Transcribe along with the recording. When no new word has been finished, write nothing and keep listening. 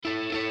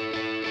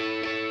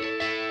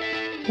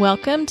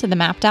Welcome to the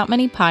Mapped Out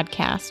Money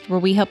podcast, where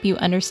we help you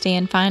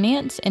understand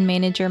finance and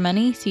manage your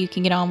money so you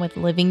can get on with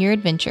living your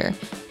adventure.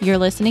 You're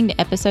listening to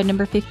episode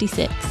number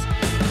 56.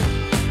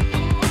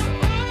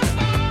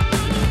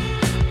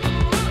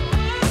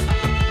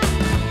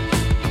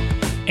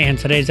 And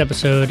today's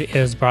episode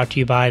is brought to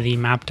you by the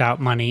Mapped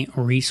Out Money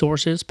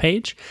resources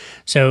page.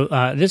 So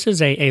this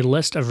is a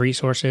list of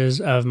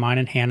resources of mine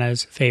and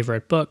Hannah's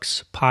favorite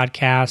books,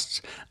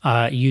 podcasts,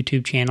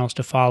 YouTube channels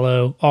to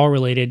follow, all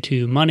related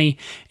to money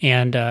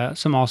and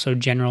some also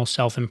general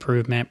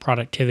self-improvement,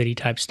 productivity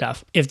type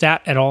stuff. If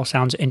that at all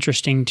sounds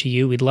interesting to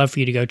you, we'd love for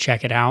you to go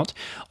check it out.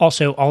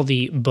 Also, all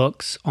the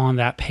books on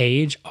that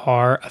page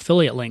are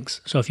affiliate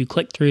links. So if you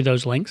click through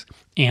those links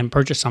and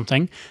purchase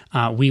something,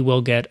 we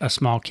will get a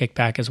small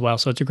kickback as well.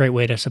 So it's a great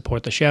way to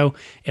support the show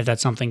if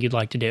that's something you'd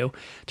like to do.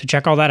 To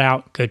check all that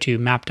out, go to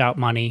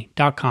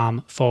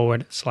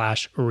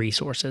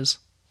mappedoutmoney.com/resources.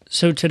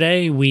 So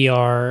today we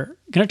are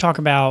going to talk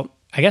about,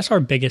 I guess, our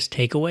biggest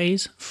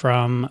takeaways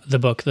from the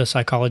book, The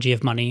Psychology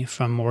of Money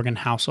from Morgan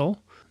Housel.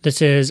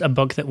 This is a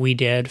book that we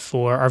did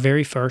for our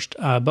very first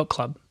book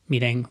club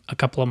meeting a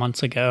couple of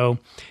months ago.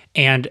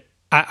 And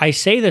I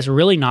say this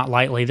really not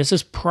lightly. This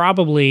is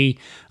probably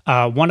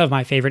one of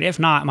my favorite, if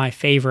not my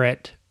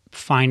favorite,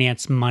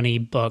 finance money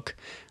book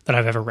that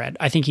I've ever read.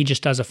 I think he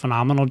just does a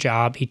phenomenal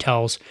job. He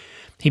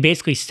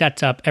basically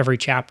sets up every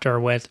chapter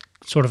with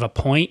sort of a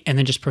point and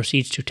then just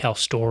proceeds to tell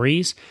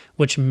stories,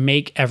 which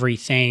make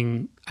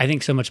everything, I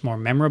think, so much more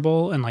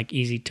memorable and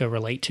easy to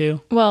relate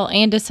to. Well,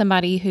 and as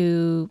somebody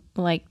who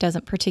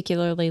doesn't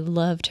particularly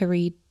love to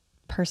read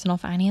personal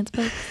finance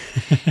books,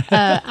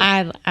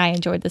 I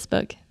enjoyed this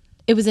book.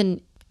 It was an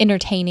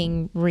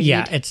entertaining read.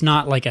 Yeah, it's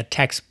not like a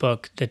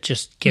textbook that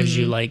just gives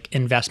you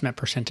investment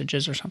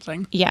percentages or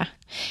something. Yeah.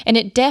 And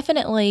it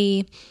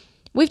definitely,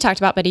 we've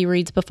talked about buddy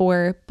reads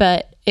before,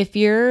 but if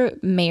you're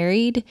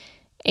married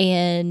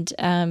and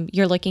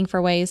you're looking for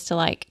ways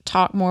to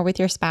talk more with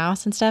your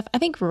spouse and stuff, I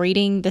think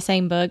reading the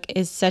same book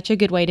is such a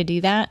good way to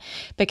do that,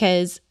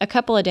 because a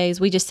couple of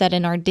days we just sat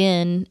in our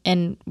den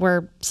and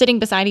we're sitting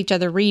beside each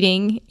other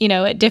reading,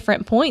 at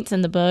different points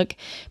in the book,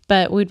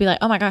 but we'd be like,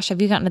 oh my gosh, have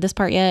you gotten to this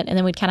part yet? And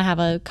then we'd kind of have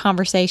a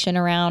conversation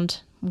around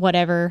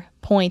whatever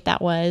point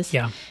that was.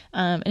 Yeah.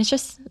 And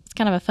it's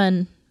kind of a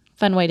fun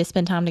way to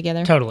spend time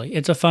together. Totally.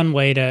 It's a fun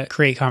way to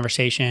create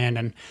conversation,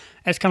 and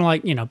it's kind of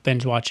like,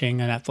 binge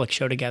watching a Netflix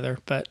show together,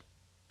 but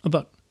a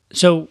book.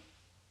 So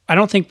I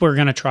don't think we're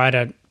going to try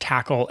to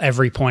tackle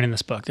every point in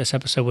this book. This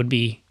episode would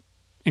be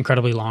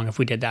incredibly long if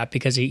we did that,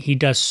 because he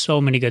does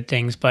so many good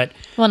things. But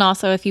and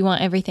also if you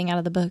want everything out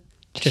of the book,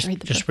 just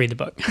read the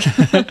book.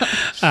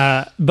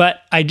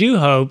 But I do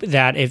hope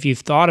that if you've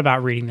thought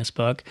about reading this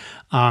book,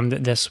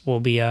 that this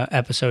will be an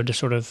episode to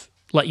sort of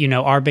let you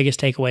know our biggest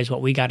takeaways,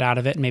 what we got out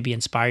of it, and maybe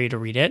inspire you to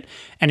read it.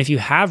 And if you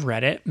have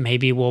read it,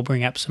 maybe we'll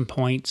bring up some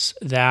points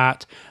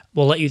that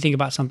will let you think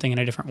about something in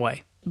a different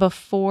way.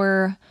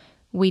 Before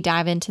we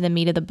dive into the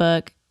meat of the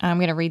book, I'm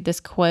going to read this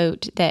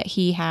quote that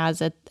he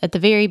has at the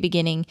very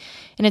beginning.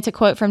 And it's a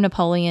quote from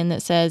Napoleon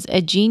that says,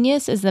 "A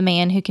genius is the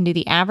man who can do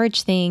the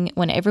average thing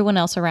when everyone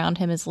else around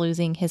him is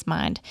losing his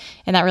mind."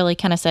 And that really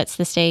kind of sets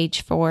the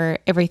stage for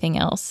everything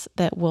else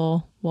that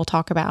we'll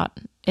talk about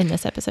in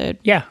this episode.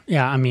 Yeah.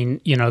 I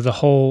mean,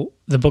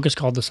 the book is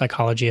called The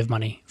Psychology of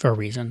Money for a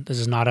reason. This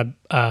is not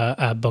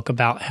a book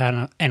about how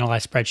to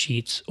analyze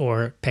spreadsheets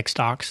or pick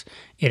stocks.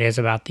 It is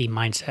about the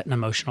mindset and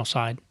emotional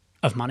side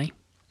of money.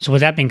 So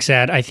with that being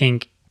said, I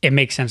think it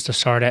makes sense to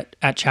start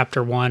at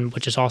chapter 1,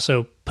 which is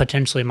also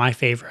potentially my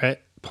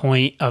favorite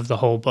point of the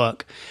whole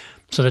book.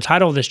 So the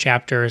title of this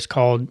chapter is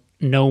called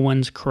No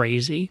One's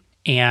Crazy.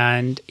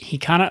 And he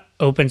kind of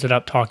opens it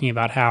up talking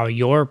about how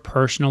your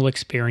personal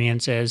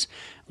experiences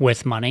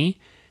with money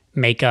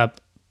make up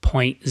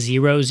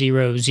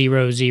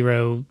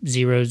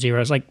 0.00000,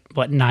 it's like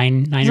what,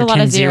 nine or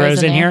 10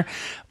 zeros in here,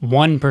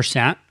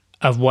 1%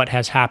 of what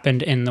has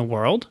happened in the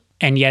world.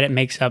 And yet it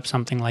makes up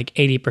something like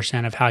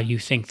 80% of how you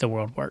think the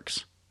world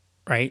works,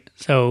 right?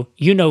 So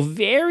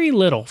very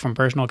little from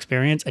personal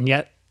experience, and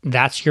yet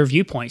that's your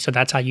viewpoint. So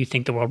that's how you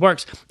think the world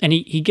works. And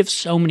he gives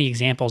so many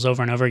examples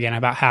over and over again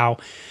about how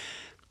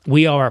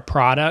we are a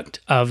product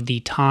of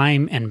the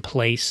time and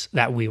place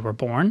that we were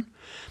born.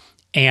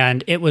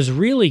 And it was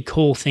really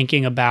cool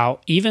thinking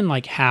about even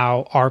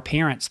how our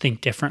parents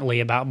think differently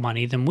about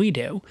money than we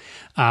do.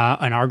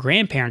 And our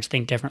grandparents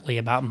think differently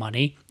about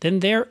money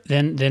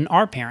than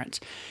our parents.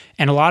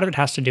 And a lot of it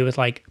has to do with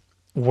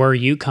were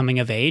you coming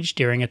of age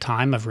during a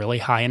time of really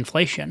high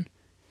inflation?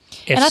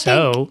 If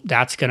so,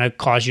 that's going to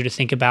cause you to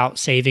think about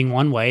saving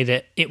one way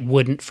that it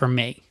wouldn't for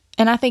me.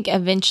 And I think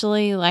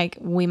eventually,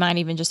 we might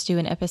even just do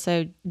an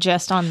episode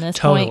just on this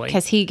point,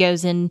 because he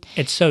goes in.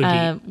 It's so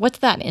deep. What's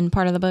that end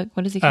part of the book?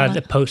 What does he call it?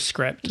 The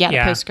postscript. Yeah, the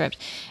postscript,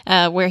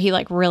 where he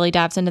really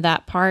dives into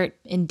that part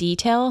in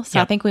detail.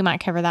 So I think we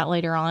might cover that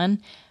later on.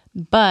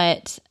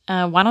 But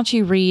why don't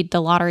you read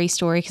the lottery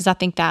story? Because I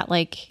think that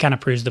kind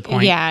of proves the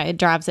point. Yeah, it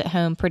drives it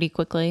home pretty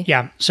quickly.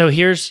 Yeah. So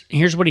here's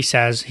what he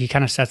says. He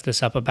kind of sets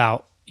this up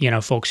about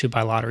folks who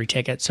buy lottery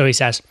tickets. So he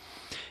says,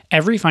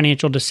 Every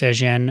financial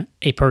decision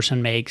a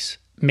person makes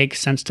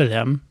sense to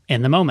them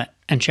in the moment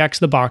and checks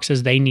the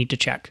boxes they need to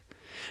check.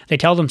 They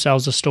tell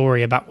themselves a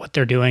story about what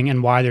they're doing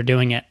and why they're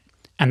doing it,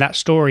 and that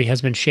story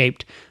has been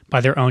shaped by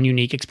their own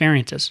unique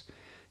experiences.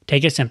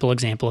 Take a simple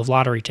example of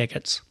lottery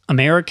tickets.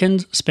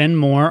 Americans spend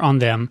more on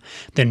them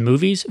than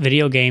movies,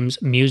 video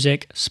games,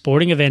 music,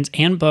 sporting events,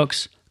 and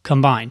books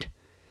combined.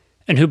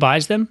 And who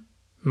buys them?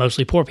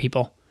 Mostly poor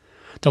people.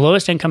 The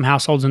lowest income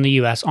households in the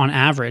U.S. on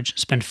average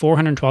spend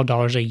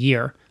 $412 a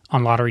year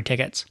on lottery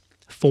tickets,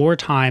 4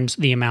 times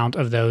the amount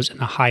of those in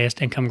the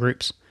highest income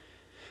groups.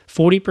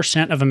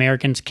 40% of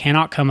Americans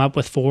cannot come up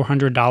with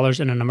 $400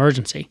 in an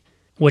emergency,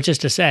 which is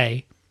to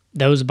say,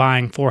 those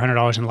buying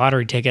 $400 in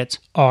lottery tickets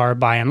are,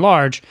 by and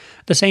large,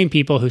 the same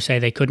people who say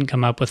they couldn't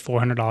come up with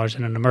 $400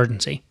 in an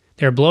emergency.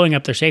 They're blowing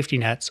up their safety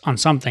nets on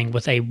something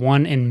with a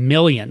 1 in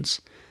millions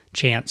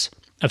chance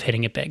of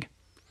hitting it big.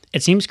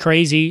 It seems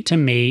crazy to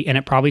me, and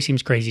it probably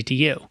seems crazy to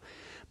you,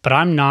 but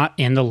I'm not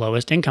in the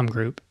lowest income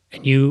group,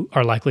 and you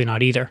are likely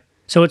not either.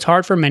 So it's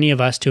hard for many of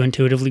us to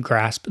intuitively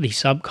grasp the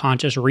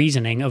subconscious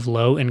reasoning of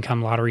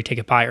low-income lottery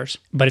ticket buyers.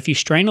 But if you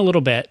strain a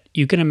little bit,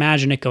 you can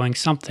imagine it going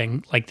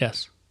something like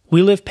this.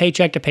 We live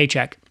paycheck to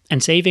paycheck,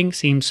 and saving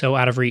seems so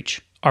out of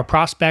reach. Our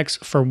prospects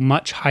for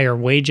much higher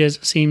wages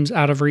seems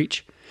out of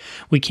reach.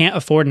 We can't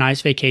afford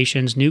nice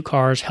vacations, new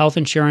cars, health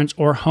insurance,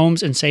 or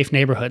homes in safe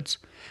neighborhoods.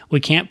 We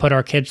can't put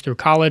our kids through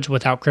college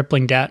without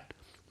crippling debt.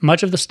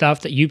 Much of the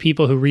stuff that you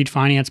people who read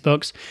finance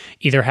books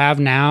either have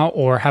now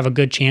or have a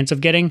good chance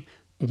of getting,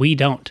 we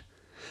don't.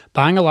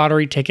 Buying a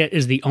lottery ticket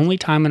is the only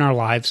time in our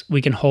lives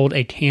we can hold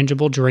a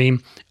tangible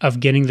dream of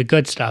getting the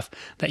good stuff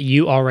that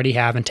you already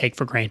have and take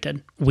for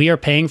granted. We are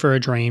paying for a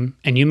dream,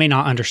 and you may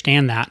not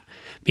understand that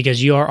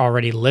because you are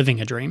already living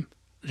a dream.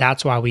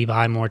 That's why we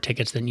buy more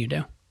tickets than you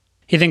do.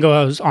 He then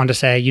goes on to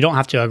say, you don't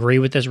have to agree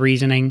with this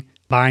reasoning.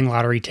 Buying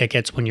lottery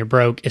tickets when you're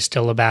broke is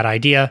still a bad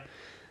idea,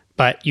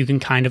 but you can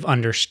kind of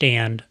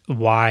understand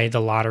why the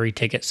lottery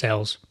ticket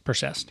sales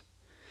persist.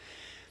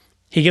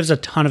 He gives a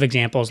ton of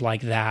examples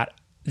like that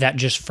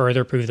just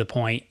further prove the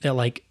point that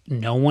like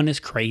no one is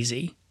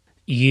crazy.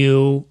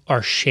 You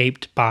are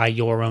shaped by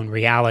your own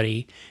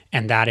reality,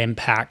 and that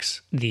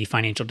impacts the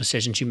financial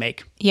decisions you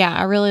make. Yeah,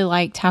 I really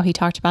liked how he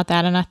talked about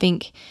that, and I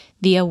think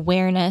the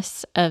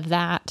awareness of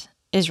that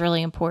is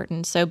really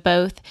important. So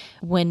both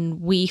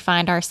when we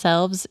find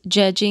ourselves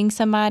judging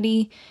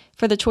somebody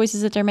for the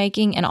choices that they're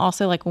making, and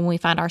also like when we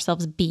find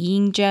ourselves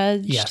being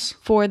judged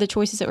for the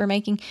choices that we're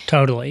making.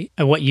 Totally.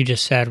 And what you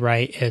just said,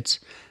 right? It's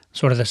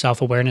sort of the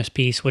self-awareness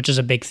piece, which is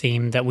a big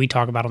theme that we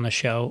talk about on the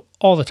show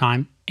all the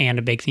time, and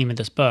a big theme of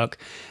this book,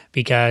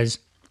 because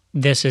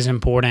this is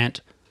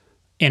important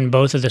in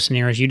both of the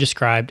scenarios you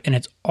described, and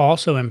it's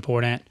also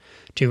important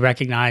to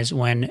recognize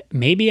when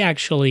maybe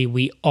actually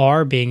we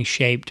are being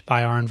shaped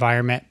by our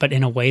environment, but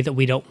in a way that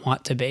we don't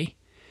want to be.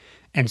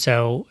 And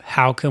so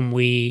how can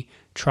we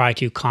try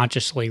to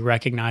consciously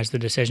recognize the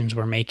decisions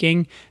we're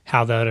making,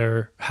 how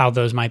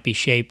those might be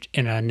shaped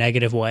in a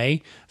negative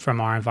way from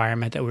our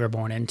environment that we were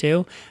born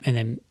into, and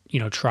then,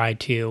 try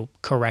to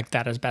correct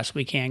that as best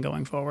we can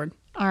going forward.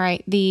 All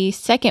right. The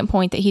second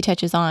point that he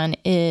touches on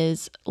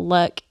is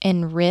luck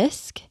and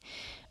risk.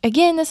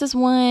 Again, this is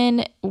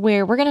one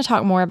where we're going to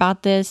talk more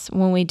about this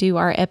when we do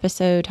our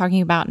episode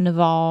talking about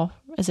Naval.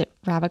 Is it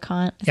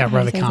Ravikant?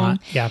 Ravikant.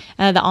 Yeah.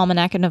 The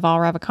Almanac of Naval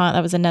Ravikant.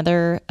 That was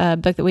another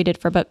book that we did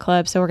for book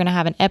club. So we're going to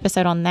have an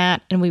episode on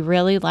that. And we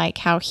really like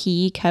how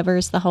he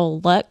covers the whole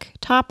luck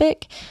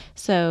topic.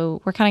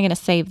 So we're kind of going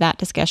to save that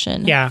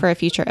discussion for a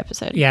future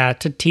episode. Yeah.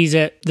 To tease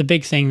it, the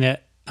big thing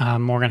that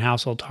Morgan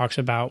Housel talks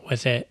about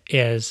with it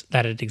is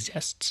that it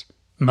exists.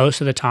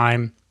 Most of the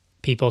time,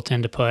 people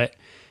tend to put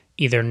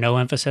either no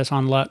emphasis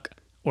on luck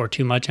or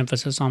too much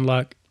emphasis on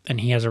luck. And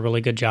he has a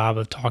really good job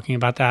of talking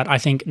about that. I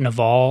think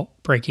Naval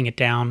breaking it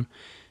down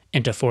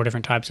into 4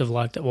 different types of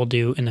luck that we'll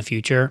do in the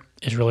future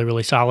is really,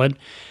 really solid.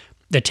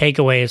 The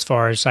takeaway as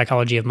far as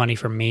psychology of money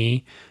for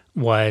me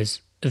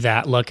was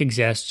that luck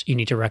exists. You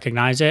need to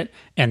recognize it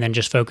and then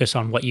just focus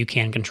on what you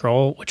can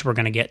control, which we're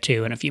going to get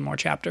to in a few more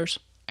chapters.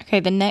 Okay,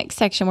 the next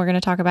section we're going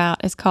to talk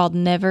about is called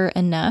Never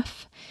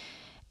Enough.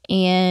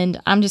 And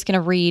I'm just going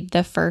to read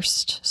the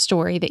first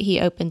story that he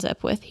opens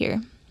up with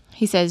here.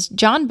 He says,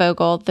 John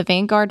Bogle, the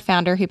Vanguard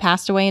founder who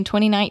passed away in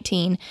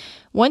 2019,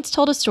 once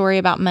told a story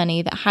about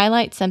money that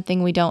highlights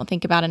something we don't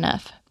think about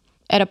enough.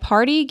 At a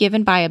party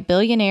given by a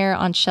billionaire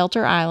on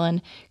Shelter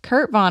Island,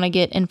 Kurt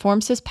Vonnegut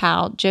informs his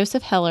pal,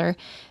 Joseph Heller,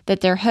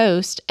 that their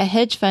host, a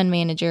hedge fund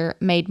manager,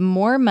 made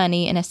more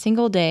money in a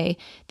single day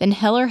than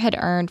Heller had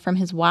earned from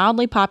his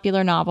wildly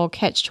popular novel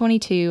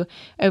Catch-22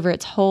 over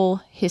its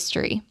whole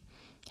history.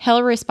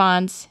 Heller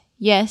responds,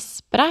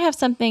 yes, but I have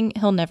something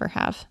he'll never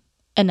have.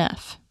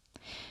 Enough.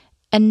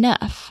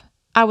 Enough.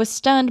 I was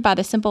stunned by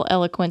the simple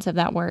eloquence of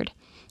that word.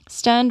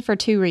 Stunned for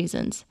 2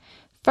 reasons.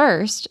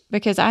 First,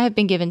 because I have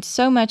been given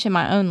so much in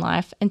my own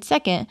life, and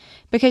second,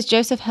 because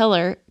Joseph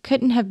Heller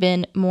couldn't have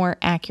been more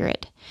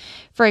accurate.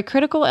 For a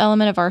critical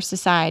element of our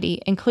society,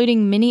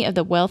 including many of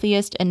the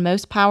wealthiest and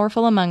most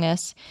powerful among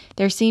us,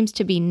 there seems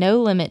to be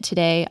no limit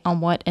today on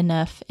what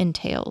enough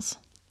entails.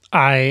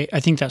 I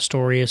think that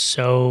story is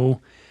so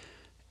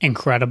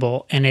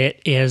incredible, and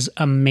it is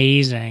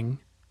amazing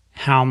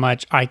how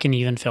much I can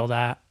even feel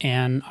that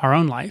in our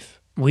own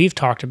life. We've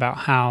talked about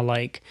how,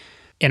 like,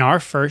 in our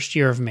first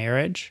year of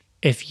marriage,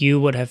 if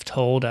you would have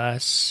told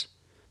us,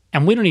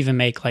 and we don't even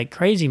make like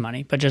crazy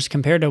money, but just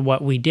compared to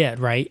what we did,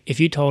 right? If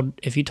you told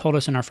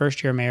us in our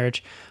first year of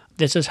marriage,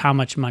 this is how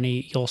much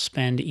money you'll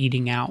spend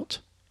eating out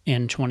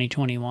in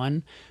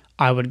 2021,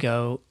 I would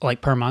go,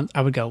 like, per month,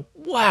 I would go,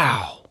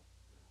 wow,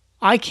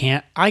 I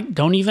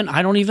don't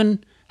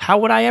even, how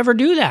would I ever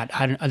do that?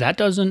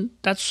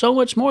 That's so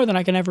much more than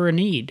I can ever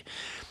need.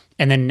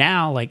 And then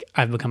now, like,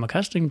 I've become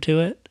accustomed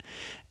to it,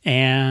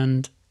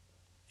 and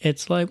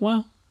it's like,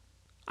 well,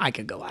 I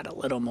could go out a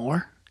little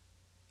more.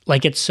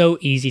 Like, it's so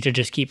easy to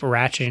just keep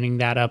ratcheting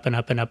that up and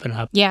up and up and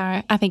up.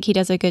 Yeah, I think he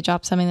does a good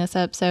job summing this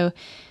up. So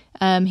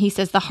he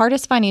says the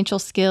hardest financial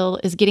skill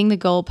is getting the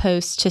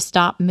goalposts to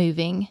stop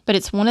moving, but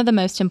it's one of the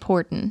most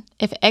important.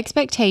 If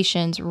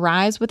expectations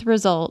rise with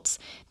results,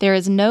 there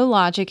is no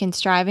logic in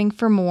striving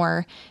for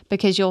more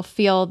because you'll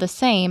feel the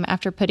same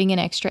after putting in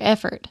extra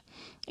effort.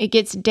 It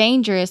gets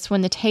dangerous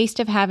when the taste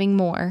of having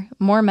more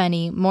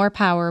money, more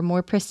power,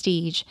 more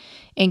prestige,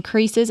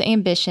 increases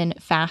ambition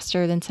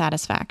faster than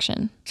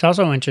satisfaction. It's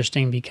also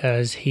interesting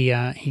because he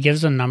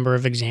gives a number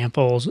of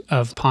examples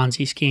of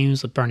Ponzi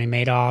schemes with Bernie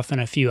Madoff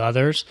and a few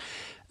others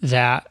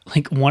that,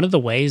 like, one of the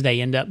ways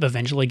they end up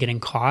eventually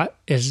getting caught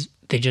is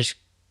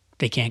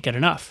they can't get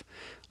enough.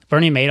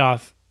 Bernie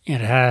Madoff,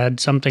 it had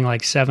something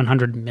like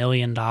 $700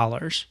 million,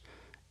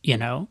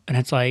 and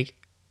it's like,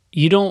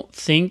 you don't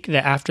think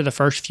that after the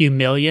first few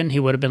million, he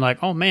would have been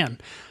like, oh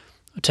man,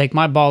 I'll take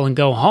my ball and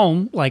go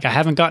home. Like, I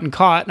haven't gotten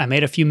caught and I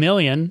made a few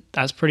million.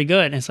 That's pretty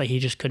good. And it's like, he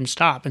just couldn't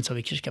stop. And so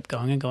he just kept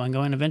going and going and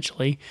going.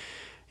 Eventually,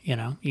 you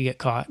get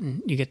caught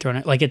and you get thrown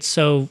out. Like, it's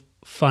so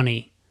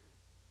funny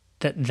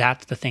that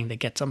that's the thing that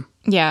gets him.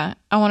 Yeah.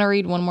 I want to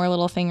read one more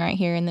little thing right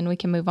here and then we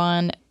can move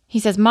on. He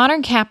says,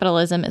 modern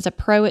capitalism is a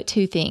pro at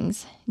two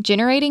things,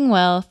 generating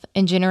wealth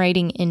and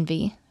generating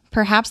envy.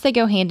 Perhaps they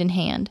go hand in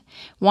hand.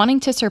 Wanting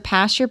to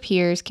surpass your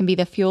peers can be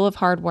the fuel of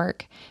hard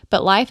work,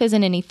 but life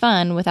isn't any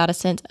fun without a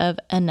sense of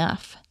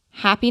enough.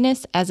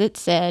 Happiness, as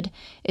it's said,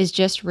 is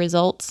just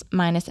results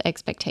minus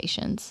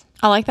expectations.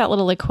 I like that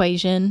little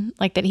equation,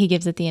 like, that he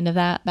gives at the end of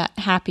that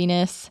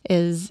happiness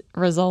is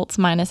results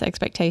minus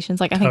expectations.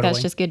 Like, I think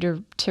that's just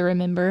good to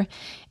remember.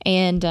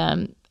 And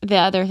the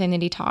other thing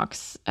that he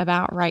talks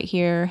about right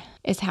here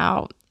is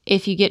how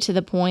if you get to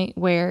the point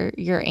where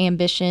your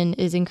ambition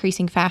is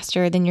increasing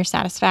faster than your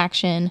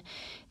satisfaction,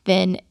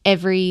 then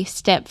every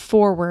step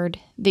forward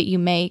that you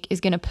make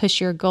is going to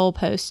push your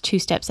goalpost 2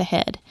 steps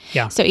ahead.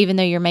 Yeah. So even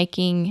though you're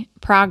making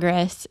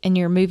progress and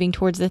you're moving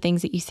towards the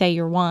things that you say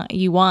you want,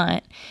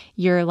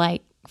 you're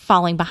like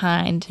falling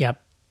behind.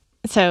 Yep.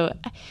 So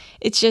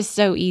it's just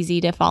so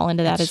easy to fall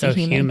into that as a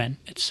human.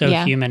 It's so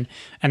human.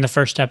 And the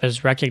first step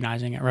is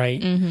recognizing it, right?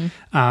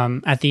 Mm-hmm.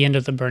 At the end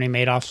of the Bernie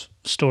Madoff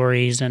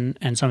stories and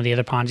some of the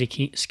other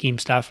Ponzi scheme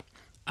stuff,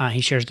 he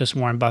shares this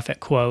Warren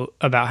Buffett quote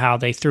about how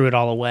they threw it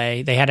all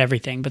away. They had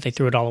everything, but they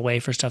threw it all away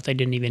for stuff they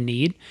didn't even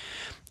need.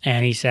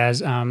 And he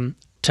says,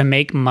 to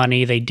make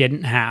money they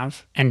didn't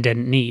have and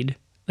didn't need,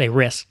 they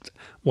risked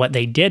what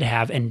they did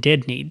have and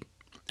did need.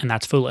 And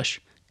that's foolish.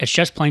 It's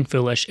just plain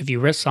foolish if you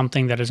risk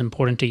something that is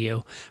important to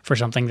you for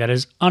something that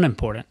is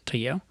unimportant to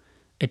you.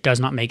 It does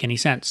not make any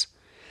sense.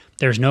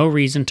 There's no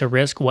reason to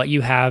risk what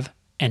you have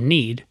and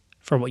need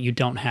for what you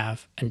don't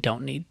have and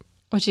don't need.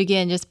 Which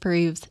again just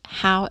proves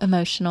how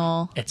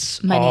emotional money is.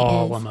 It's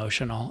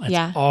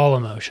all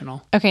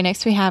emotional. Okay,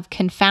 next we have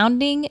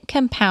confounding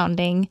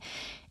compounding.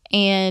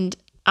 And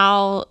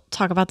I'll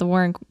talk about the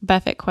Warren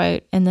Buffett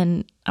quote, and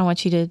then I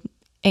want you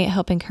to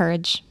help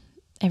encourage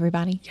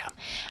everybody.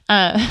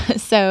 Yeah.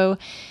 So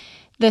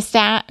the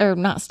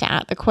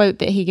quote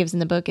that he gives in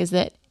the book is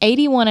that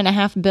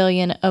 $81.5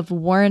 billion of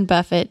Warren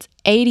Buffett's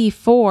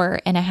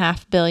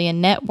 $84.5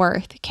 billion net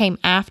worth came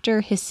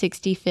after his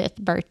 65th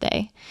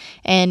birthday.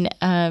 And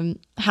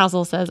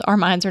Housel says, our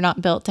minds are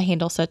not built to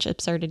handle such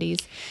absurdities.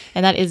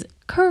 And that is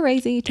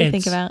crazy to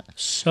think about.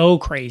 So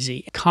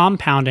crazy.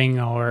 Compounding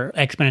or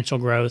exponential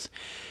growth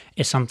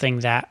is something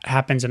that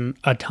happens in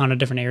a ton of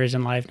different areas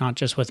in life, not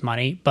just with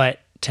money. But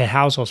to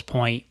Housel's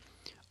point,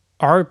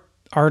 our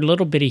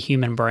little bitty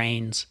human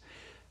brains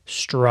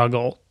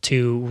struggle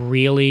to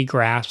really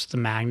grasp the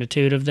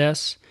magnitude of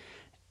this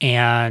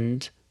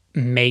and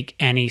make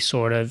any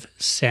sort of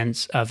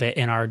sense of it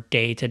in our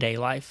day-to-day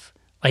life.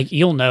 Like,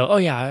 you'll know, oh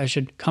yeah, I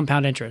should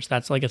compound interest.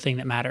 That's like a thing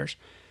that matters.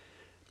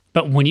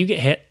 But when you get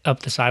hit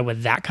up the side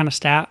with that kind of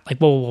stat, like,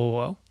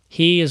 whoa.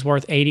 He is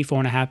worth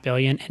 $84.5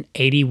 billion, and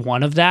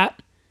 81 of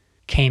that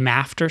came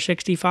after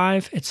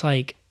 65. It's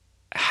like,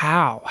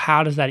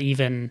 how does that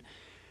even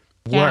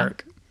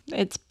work?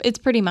 It's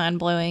pretty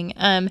mind-blowing.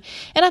 And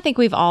I think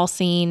we've all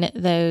seen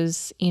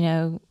those,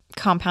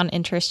 compound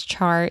interest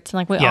charts. And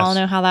like we Yes. all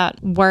know how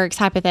that works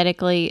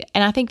hypothetically.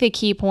 And I think the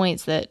key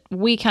points that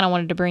we kind of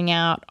wanted to bring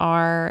out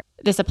are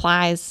this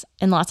applies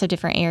in lots of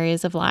different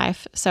areas of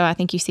life. So I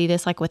think you see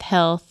this like with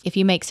health. If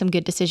you make some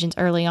good decisions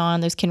early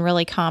on, those can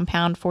really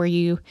compound for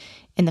you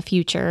in the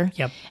future.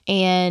 Yep.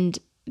 And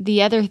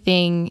the other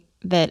thing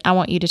that I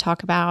want you to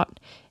talk about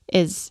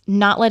is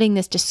not letting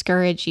this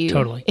discourage you.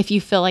 Totally. If you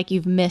feel like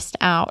you've missed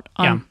out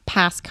on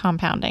past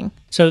compounding.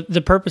 So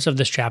the purpose of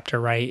this chapter,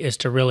 right, is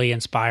to really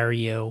inspire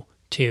you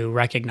to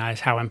recognize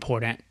how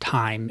important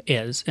time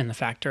is in the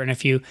factor. And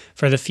if you,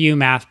 for the few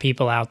math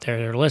people out there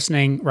that are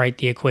listening, right,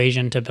 the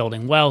equation to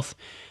building wealth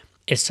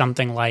is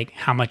something like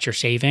how much you're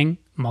saving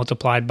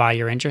multiplied by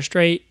your interest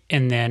rate,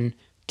 and then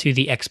to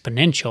the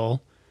exponential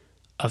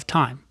of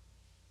time,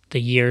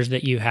 the years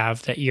that you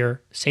have that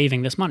you're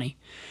saving this money.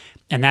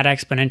 And that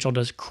exponential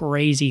does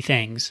crazy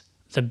things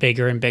the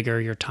bigger and bigger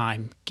your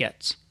time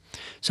gets.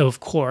 So of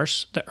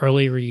course, the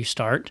earlier you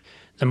start,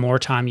 the more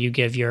time you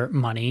give your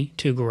money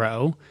to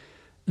grow,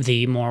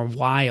 the more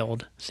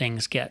wild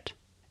things get.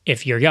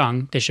 If you're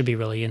young, this should be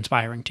really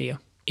inspiring to you.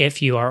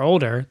 If you are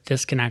older,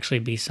 this can actually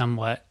be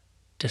somewhat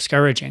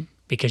discouraging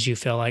because you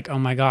feel like, oh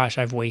my gosh,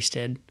 I've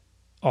wasted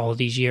all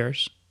these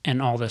years and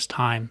all this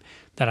time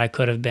that I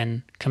could have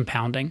been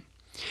compounding.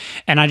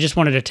 And I just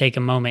wanted to take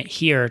a moment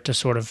here to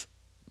sort of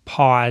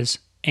pause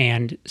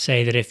and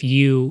say that if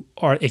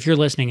you're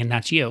listening and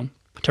that's you,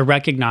 to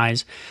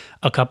recognize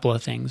a couple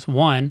of things.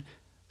 One,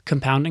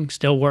 compounding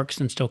still works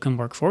and still can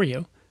work for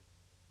you.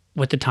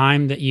 With the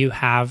time that you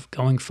have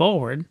going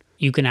forward,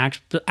 you can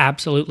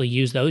absolutely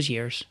use those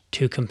years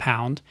to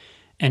compound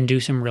and do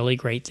some really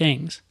great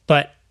things.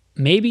 But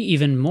maybe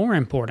even more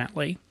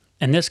importantly,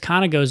 and this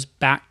kind of goes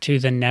back to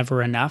the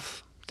never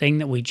enough thing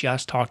that we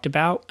just talked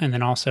about, and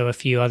then also a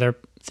few other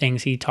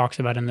things he talks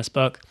about in this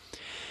book,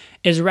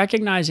 is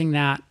recognizing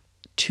that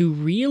to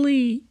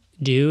really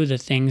do the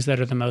things that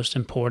are the most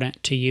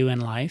important to you in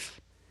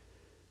life,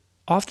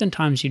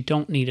 oftentimes you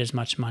don't need as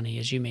much money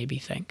as you maybe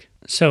think.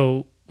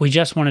 So we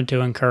just wanted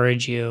to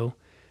encourage you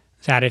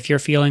that if you're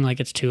feeling like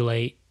it's too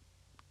late,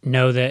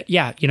 know that,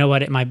 yeah, you know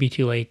what, it might be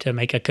too late to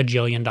make $1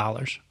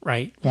 kajillion,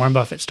 right? Warren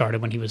Buffett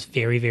started when he was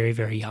very, very,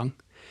 very young.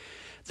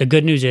 The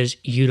good news is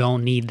you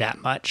don't need that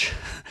much.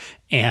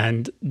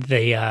 And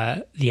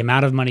the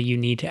amount of money you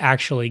need to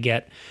actually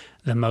get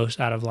the most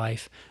out of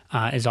life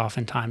is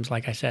oftentimes,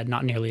 like I said,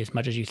 not nearly as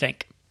much as you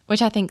think.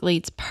 Which I think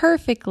leads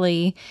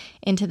perfectly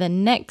into the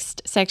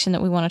next section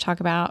that we want to talk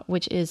about,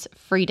 which is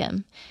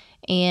freedom.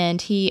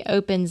 And he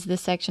opens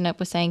this section up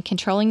with saying,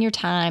 controlling your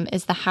time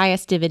is the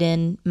highest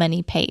dividend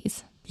money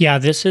pays. Yeah,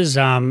 this is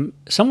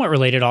somewhat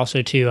related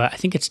also to, I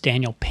think it's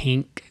Daniel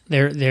Pink.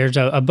 There's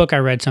a book I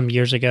read some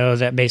years ago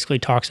that basically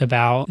talks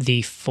about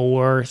the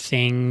 4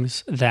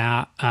 things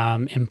that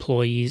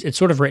employees, it's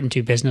sort of written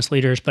to business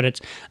leaders, but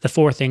it's the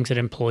 4 things that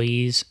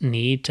employees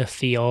need to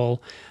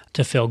feel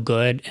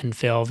good and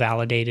feel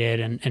validated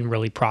and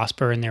really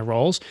prosper in their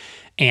roles.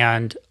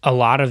 And a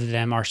lot of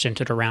them are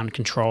centered around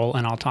control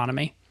and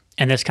autonomy.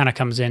 And this kind of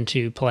comes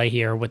into play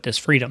here with this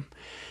freedom.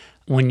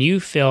 When you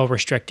feel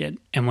restricted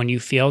and when you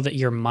feel that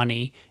your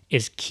money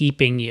is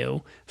keeping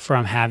you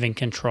from having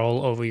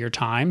control over your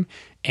time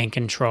and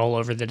control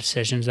over the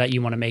decisions that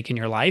you want to make in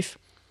your life,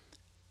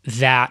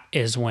 that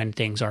is when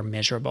things are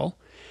miserable.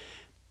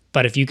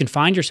 But if you can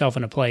find yourself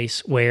in a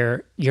place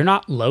where you're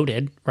not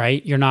loaded,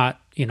 right? You're not,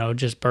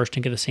 just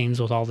bursting at the seams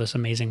with all this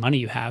amazing money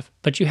you have,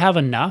 but you have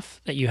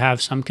enough that you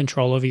have some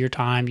control over your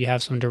time, you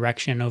have some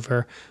direction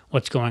over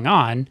what's going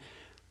on,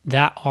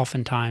 that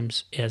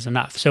oftentimes is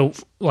enough. So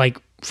like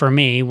for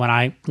me, when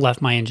I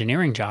left my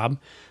engineering job,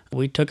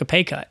 we took a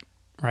pay cut,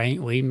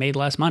 right? We made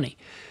less money.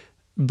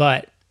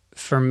 But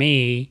for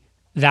me,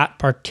 that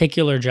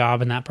particular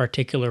job and that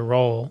particular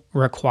role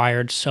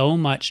required so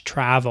much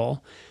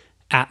travel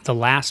at the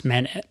last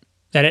minute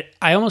that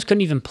I almost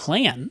couldn't even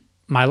plan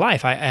my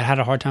life. I had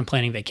a hard time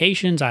planning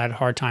vacations. I had a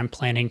hard time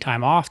planning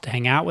time off to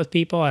hang out with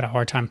people. I had a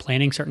hard time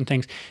planning certain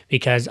things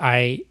because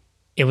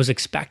it was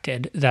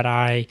expected that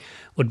I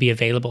would be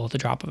available at the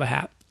drop of a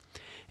hat.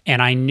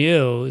 And I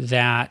knew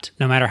that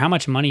no matter how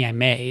much money I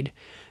made,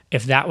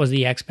 if that was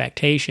the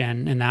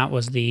expectation and that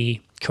was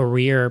the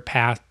career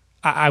path,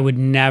 I would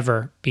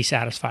never be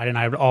satisfied, and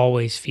I would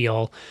always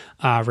feel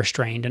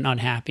restrained and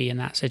unhappy in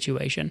that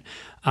situation.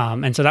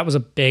 And so that was a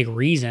big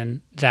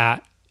reason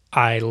that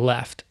I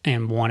left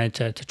and wanted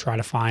to try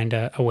to find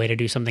a way to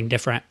do something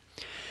different.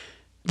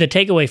 The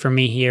takeaway for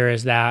me here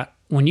is that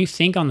when you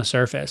think on the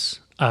surface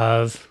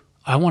of,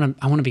 I want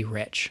to be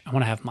rich, I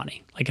want to have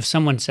money. Like if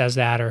someone says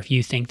that, or if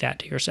you think that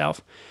to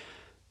yourself,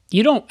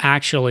 you don't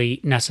actually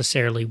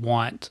necessarily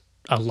want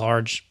a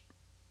large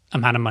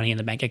amount of money in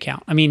the bank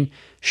account. I mean,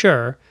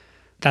 sure,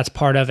 that's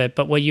part of it,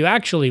 but what you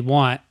actually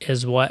want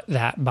is what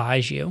that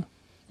buys you,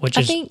 which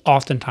is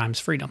oftentimes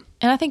freedom.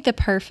 And I think the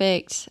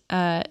perfect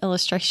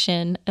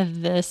illustration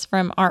of this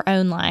from our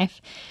own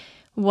life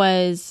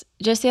was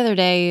just the other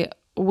day.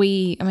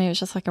 It was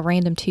just like a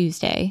random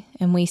Tuesday,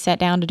 and we sat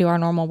down to do our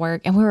normal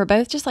work, and we were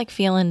both just like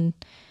feeling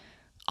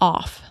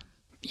off.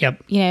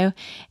 Yep.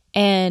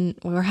 and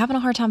we were having a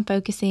hard time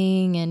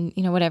focusing and,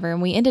 whatever.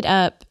 And we ended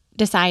up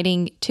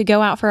deciding to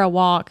go out for a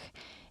walk,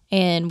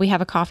 and we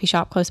have a coffee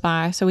shop close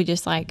by. So we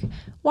just like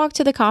walked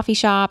to the coffee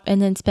shop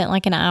and then spent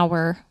like an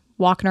hour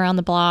walking around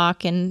the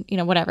block and,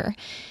 whatever.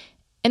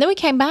 And then we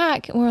came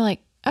back and we were like,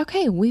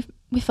 okay, we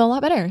feel a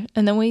lot better.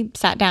 And then we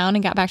sat down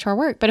and got back to our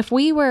work. But if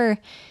we weren't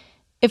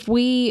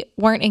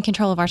in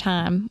control of our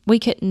time, we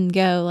couldn't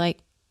go like,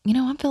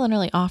 I'm feeling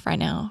really off right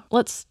now.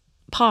 Let's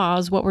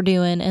pause what we're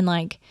doing and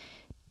like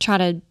try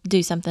to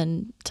do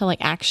something to like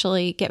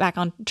actually get back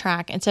on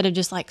track instead of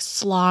just like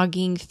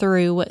slogging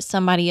through what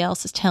somebody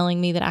else is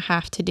telling me that I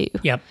have to do.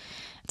 Yep.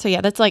 So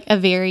yeah, that's like a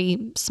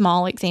very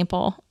small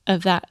example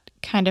of that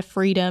kind of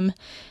freedom.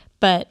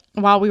 But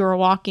while we were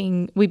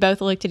walking, we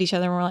both looked at each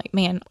other and we're like,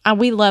 man,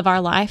 we love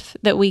our life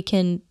that we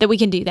can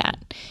do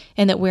that,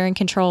 and that we're in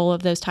control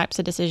of those types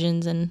of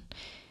decisions, and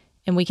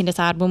we can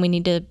decide when we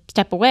need to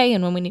step away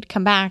and when we need to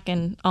come back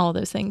and all of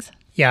those things.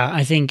 Yeah,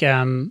 I think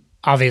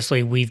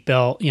obviously we've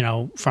built,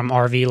 from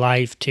RV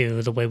life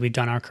to the way we've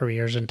done our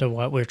careers into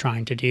what we're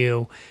trying to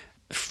do,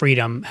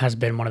 freedom has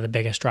been one of the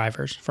biggest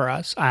drivers for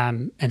us.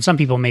 And some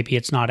people, maybe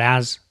it's not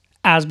as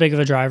big of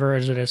a driver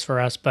as it is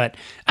for us, but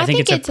I think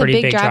it's a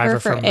pretty big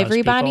driver for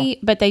everybody,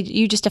 but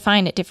you just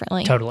define it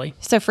differently. Totally.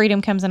 So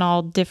freedom comes in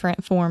all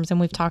different forms, and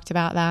we've talked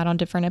about that on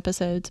different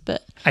episodes.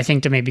 But I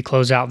think to maybe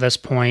close out this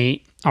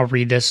point, I'll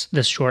read this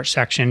short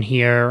section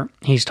here.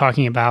 He's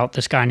talking about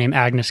this guy named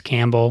Agnes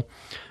Campbell,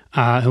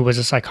 who was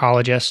a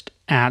psychologist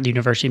at the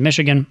University of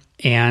Michigan,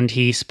 and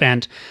he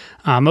spent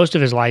most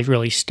of his life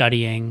really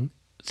studying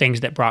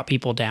things that brought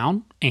people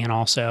down and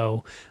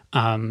also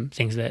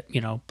things that,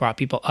 brought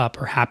people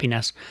up or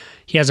happiness.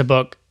 He has a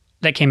book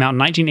that came out in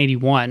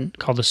 1981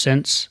 called The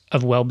Sense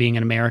of Well-Being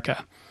in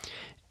America.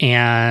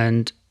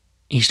 And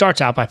he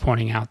starts out by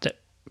pointing out that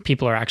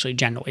people are actually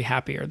generally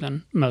happier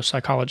than most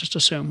psychologists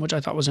assume, which I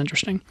thought was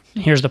interesting.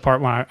 Here's the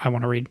part I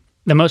want to read.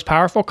 The most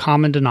powerful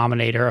common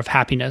denominator of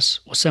happiness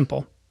was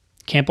simple.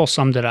 Campbell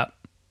summed it up.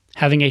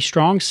 Having a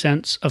strong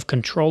sense of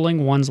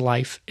controlling one's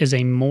life is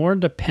a more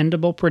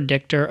dependable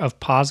predictor of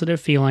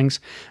positive feelings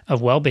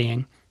of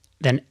well-being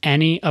than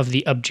any of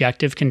the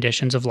objective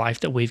conditions of life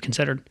that we've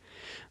considered.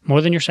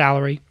 More than your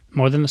salary,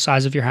 more than the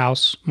size of your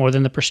house, more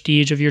than the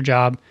prestige of your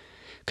job,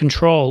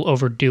 control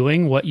over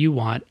doing what you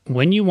want,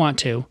 when you want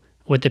to,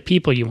 with the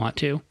people you want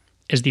to,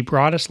 is the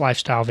broadest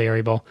lifestyle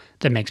variable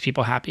that makes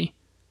people happy.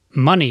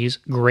 Money's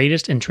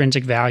greatest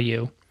intrinsic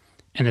value,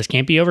 and this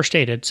can't be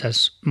overstated,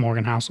 says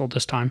Morgan Housel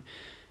this time,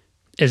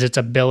 is its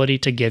ability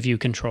to give you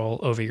control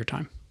over your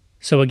time.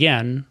 So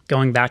again,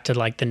 going back to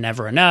like the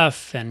never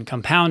enough and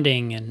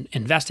compounding and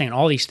investing and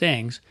all these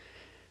things,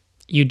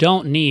 you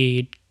don't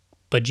need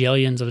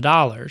bajillions of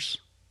dollars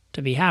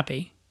to be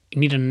happy. You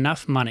need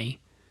enough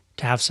money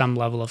to have some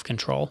level of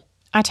control.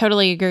 I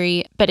totally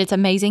agree, but it's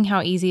amazing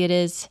how easy it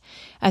is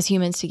as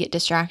humans to get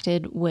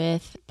distracted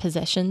with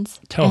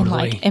possessions. Totally. And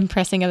like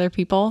impressing other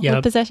people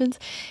with possessions.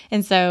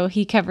 And so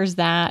he covers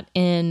that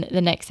in the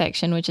next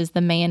section, which is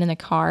the man in the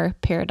car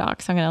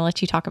paradox. I'm going to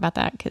let you talk about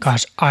that.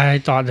 Gosh, I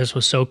thought this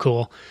was so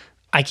cool.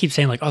 I keep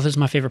saying like, oh, this is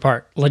my favorite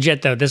part.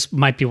 Legit though, this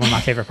might be one of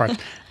my favorite parts.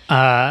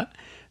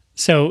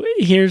 So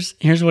here's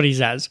what he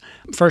says.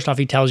 First off,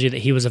 he tells you that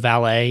he was a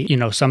valet.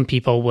 Some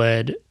people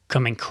would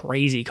come in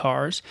crazy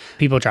cars,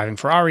 people driving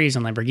Ferraris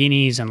and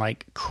Lamborghinis and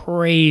like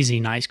crazy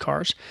nice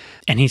cars.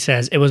 And he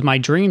says, it was my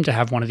dream to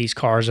have one of these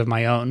cars of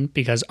my own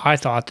because I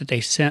thought that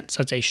they sent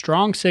such a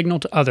strong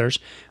signal to others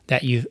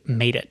that you've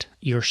made it.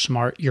 You're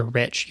smart, you're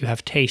rich, you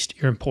have taste,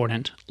 you're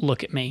important.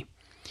 Look at me.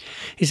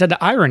 He said,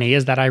 the irony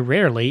is that I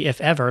rarely,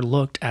 if ever,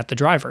 looked at the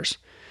drivers.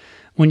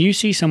 When you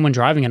see someone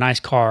driving a nice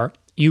car,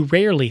 you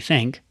rarely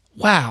think,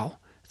 wow,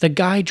 the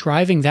guy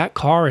driving that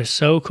car is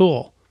so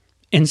cool.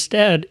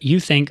 Instead, you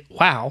think,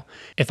 wow,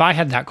 if I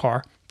had that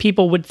car,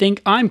 people would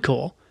think I'm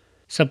cool.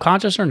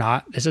 Subconscious or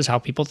not, this is how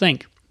people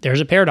think. There's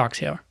a paradox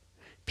here.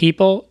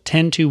 People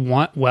tend to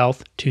want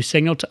wealth to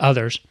signal to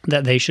others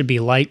that they should be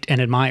liked and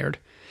admired.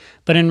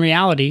 But in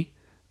reality,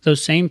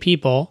 those same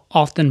people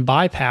often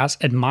bypass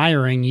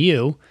admiring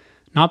you,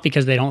 not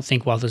because they don't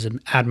think wealth is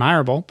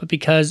admirable, but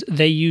because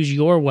they use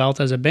your wealth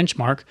as a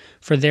benchmark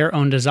for their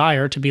own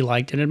desire to be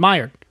liked and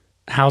admired.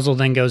 Housel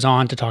then goes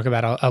on to talk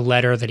about a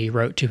letter that he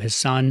wrote to his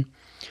son.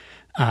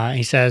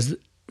 He says,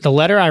 the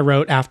letter I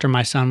wrote after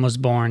my son was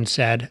born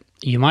said,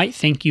 you might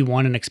think you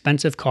want an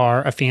expensive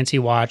car, a fancy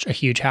watch, a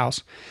huge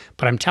house,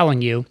 but I'm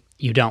telling you,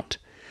 you don't.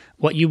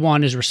 What you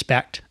want is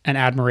respect and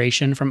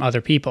admiration from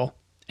other people,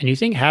 and you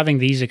think having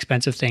these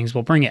expensive things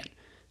will bring it.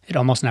 It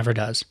almost never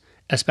does,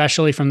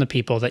 especially from the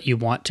people that you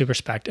want to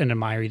respect and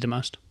admire you the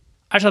most.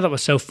 I thought that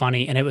was so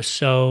funny, and it was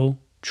so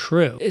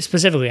true.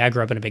 Specifically, I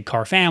grew up in a big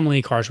car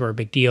family. Cars were a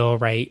big deal,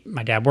 right?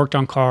 My dad worked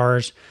on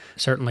cars.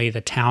 Certainly the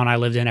town I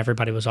lived in,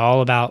 everybody was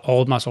all about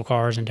old muscle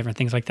cars and different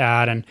things like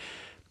that. And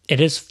it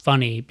is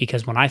funny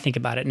because when I think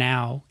about it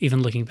now,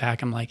 even looking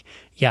back, I'm like,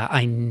 yeah,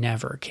 I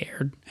never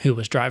cared who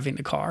was driving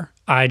the car.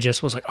 I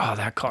just was like, oh,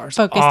 that car's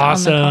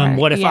awesome.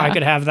 What if I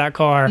could have that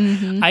car?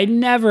 I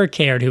never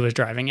cared who was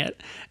driving it.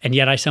 And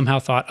yet I somehow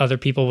thought other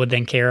people would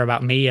then care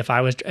about me if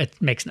I was, it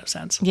makes no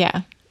sense.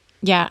 Yeah.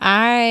 Yeah.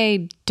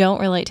 I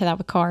don't relate to that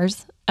with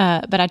cars.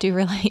 But I do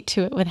relate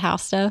to it with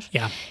house stuff.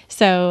 Yeah.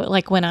 So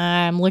like when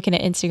I'm looking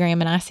at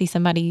Instagram and I see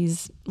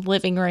somebody's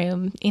living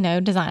room,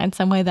 designed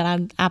some way that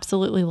I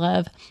absolutely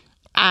love,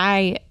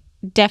 I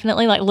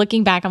definitely, like,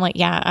 looking back, I'm like,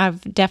 yeah,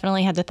 I've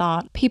definitely had the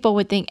thought people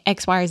would think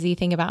X, Y, or Z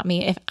thing about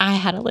me if I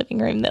had a living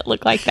room that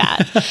looked like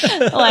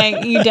that.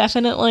 Like, you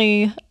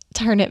definitely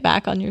turn it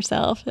back on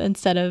yourself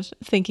instead of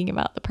thinking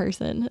about the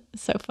person.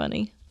 It's so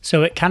funny.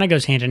 So it kind of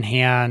goes hand in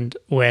hand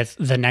with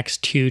the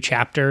next 2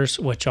 chapters,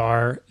 which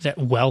are that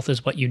wealth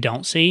is what you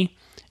don't see,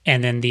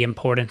 and then the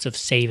importance of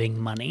saving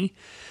money.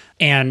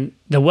 And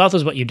the wealth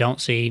is what you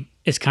don't see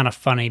is kind of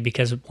funny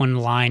because one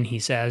line he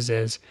says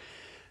is,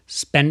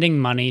 spending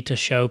money to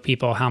show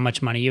people how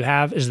much money you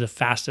have is the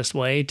fastest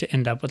way to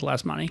end up with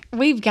less money.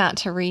 We've got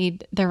to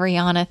read the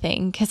Rihanna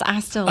thing because I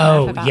still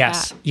laugh about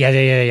that.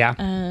 Yeah.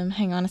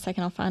 Hang on a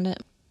second, I'll find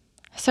it.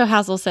 So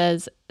Hazel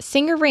says,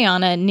 singer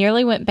Rihanna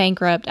nearly went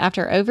bankrupt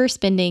after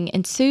overspending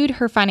and sued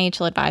her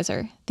financial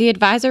advisor. The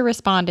advisor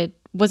responded,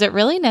 was it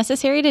really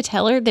necessary to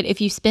tell her that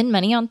if you spend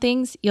money on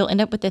things, you'll end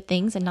up with the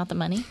things and not the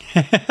money?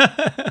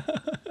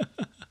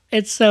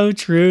 It's so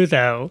true,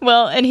 though.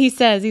 Well, and he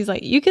says, he's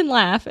like, you can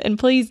laugh, and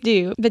please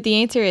do. But the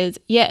answer is,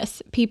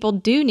 yes, people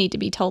do need to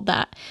be told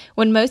that.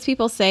 When most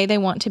people say they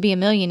want to be a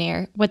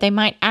millionaire, what they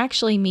might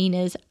actually mean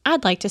is,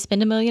 I'd like to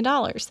spend $1 million.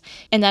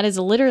 And that is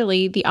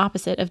literally the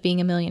opposite of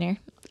being a millionaire.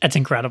 That's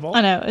incredible.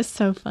 I know. It's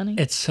so funny.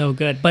 It's so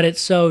good. But it's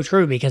so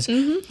true because,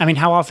 I mean,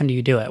 how often do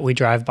you do it? We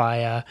drive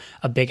by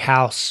a big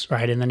house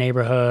right in the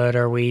neighborhood,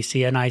 or we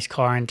see a nice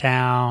car in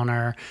town,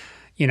 or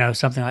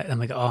something like that. I'm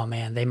like, oh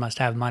man, they must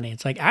have money.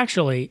 It's like,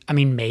 actually, I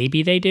mean,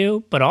 maybe they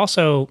do, but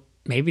also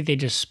maybe they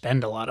just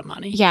spend a lot of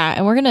money. Yeah.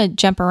 And we're going to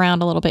jump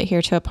around a little bit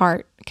here to a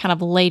part kind of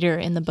later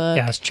in the book.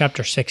 Yeah, it's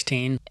chapter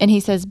 16. And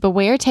he says,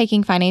 beware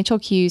taking financial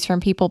cues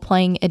from people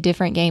playing a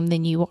different game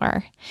than you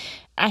are.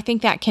 I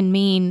think that can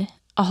mean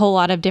a whole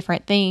lot of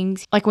different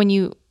things. Like when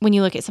you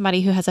look at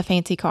somebody who has a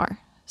fancy car.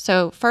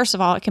 So first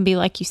of all, it can be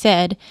like you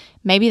said,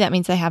 maybe that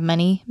means they have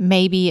money.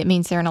 Maybe it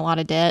means they're in a lot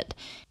of debt.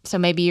 So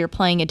maybe you're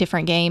playing a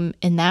different game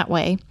in that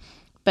way.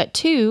 But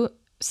 2,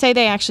 say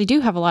they actually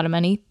do have a lot of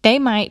money. They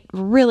might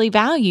really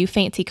value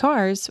fancy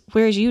cars,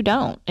 whereas you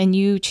don't. And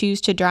you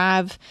choose to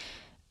drive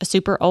a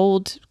super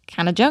old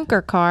kind of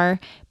junker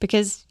car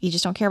because you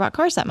just don't care about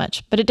cars that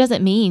much. But it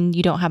doesn't mean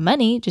you don't have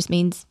money. It just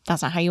means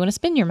that's not how you want to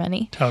spend your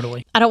money.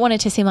 Totally. I don't want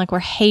it to seem like we're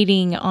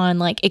hating on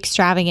like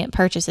extravagant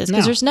purchases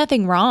because there's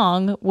nothing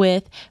wrong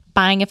with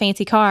buying a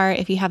fancy car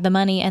if you have the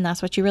money and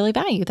that's what you really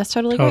value. That's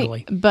totally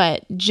great.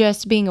 But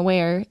just being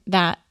aware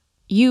that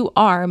you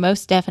are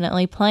most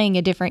definitely playing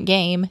a different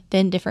game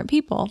than different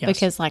people. Yes.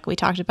 Because like we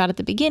talked about at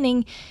the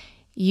beginning,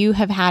 you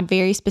have had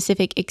very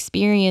specific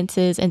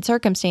experiences and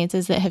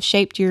circumstances that have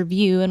shaped your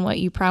view and what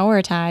you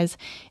prioritize.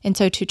 And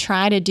so to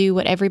try to do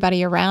what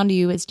everybody around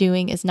you is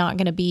doing is not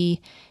going to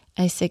be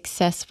it's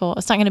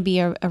not going to be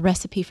a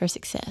recipe for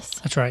success.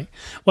 That's right.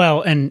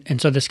 Well, and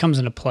so this comes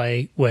into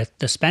play with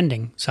the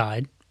spending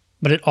side,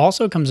 but it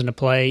also comes into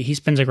play. He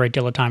spends a great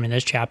deal of time in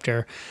this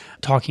chapter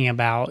talking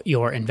about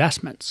your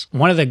investments.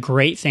 One of the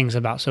great things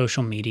about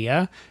social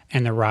media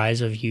and the rise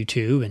of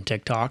YouTube and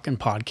TikTok and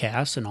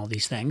podcasts and all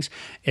these things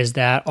is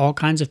that all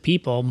kinds of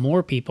people,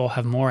 more people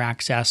have more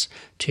access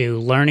to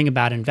learning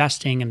about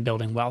investing and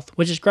building wealth,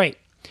 which is great.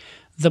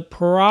 The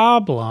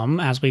problem,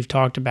 as we've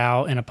talked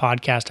about in a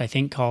podcast, I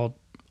think called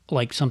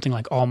like something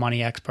like All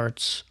Money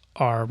Experts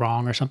Are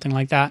Wrong or something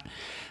like that.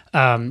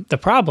 The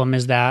problem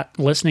is that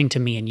listening to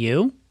me and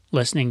you,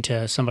 listening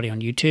to somebody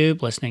on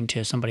YouTube, listening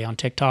to somebody on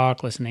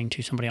TikTok, listening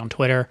to somebody on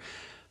Twitter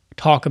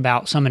talk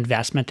about some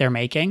investment they're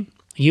making.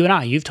 You and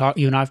I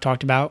have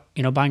talked about,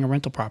 buying a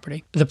rental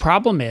property. The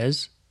problem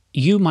is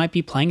you might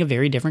be playing a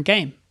very different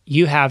game.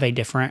 You have a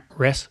different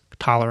risk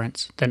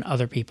tolerance than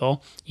other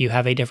people. You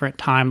have a different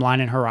timeline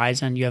and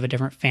horizon. You have a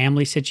different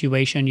family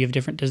situation. You have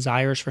different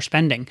desires for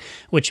spending,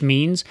 which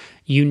means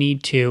you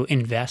need to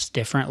invest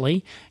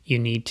differently. You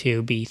need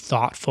to be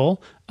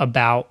thoughtful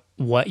about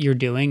what you're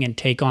doing and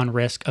take on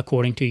risk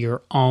according to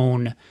your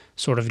own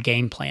sort of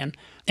game plan.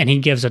 And he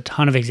gives a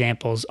ton of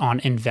examples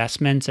on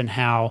investments and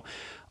how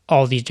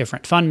all these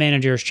different fund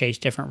managers chase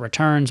different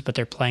returns, but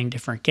they're playing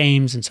different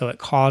games. And so it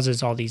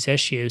causes all these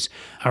issues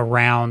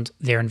around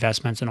their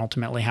investments and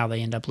ultimately how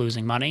they end up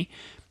losing money.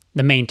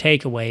 The main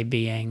takeaway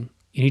being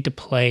you need to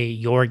play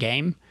your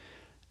game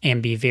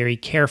and be very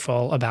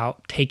careful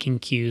about taking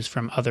cues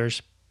from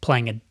others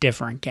playing a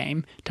different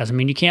game. Doesn't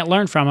mean you can't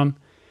learn from them.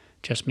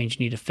 Just means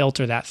you need to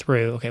filter that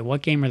through. Okay,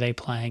 what game are they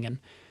playing and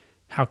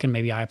how can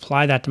maybe I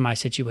apply that to my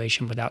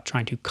situation without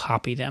trying to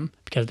copy them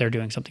because they're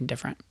doing something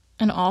different?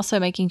 And also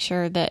making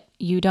sure that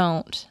you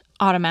don't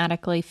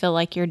automatically feel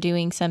like you're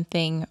doing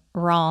something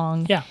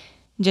wrong. Yeah.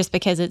 just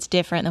because it's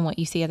different than what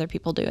you see other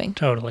people doing.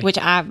 Totally. Which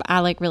I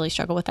like really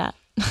struggle with that.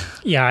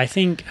 Yeah, I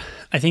think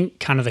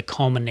kind of the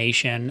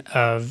culmination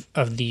of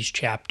these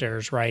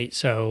chapters, right?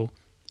 So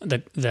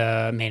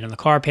the man in the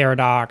car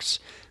paradox,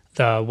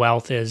 the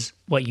wealth is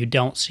what you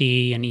don't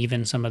see, and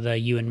even some of the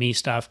you and me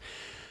stuff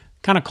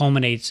kind of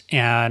culminates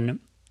in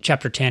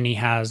chapter 10. He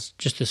has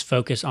just this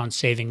focus on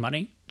saving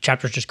money.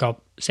 Chapter's just called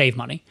Save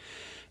Money.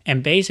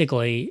 And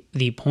basically,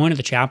 the point of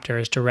the chapter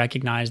is to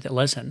recognize that,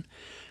 listen,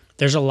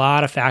 there's a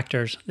lot of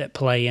factors that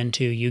play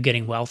into you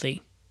getting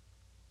wealthy,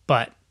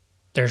 but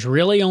there's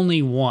really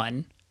only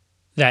one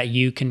that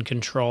you can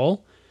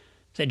control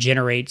that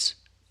generates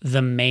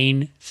the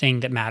main thing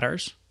that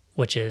matters,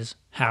 which is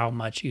how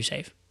much you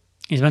save.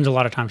 He spends a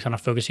lot of time kind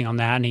of focusing on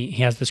that, and he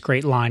has this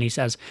great line. He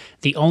says,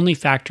 the only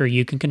factor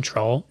you can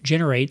control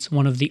generates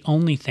one of the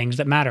only things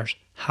that matters.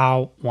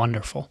 How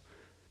wonderful.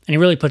 And he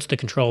really puts the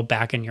control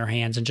back in your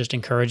hands and just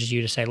encourages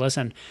you to say,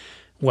 listen,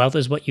 wealth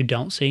is what you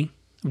don't see.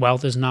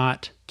 Wealth is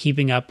not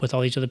keeping up with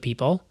all these other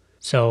people.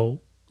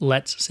 So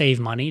let's save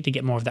money to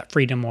get more of that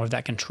freedom, more of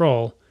that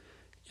control,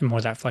 and more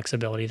of that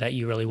flexibility that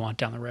you really want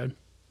down the road.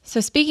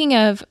 So speaking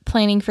of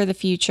planning for the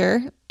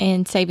future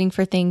and saving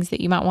for things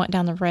that you might want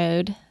down the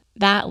road,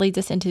 that leads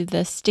us into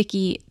the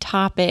sticky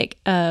topic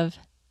of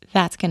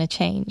that's going to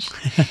change.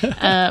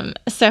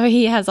 So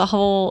he has a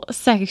whole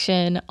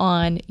section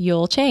on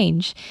you'll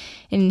change.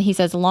 And he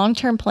says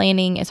long-term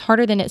planning is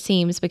harder than it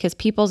seems because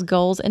people's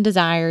goals and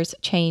desires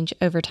change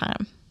over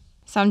time.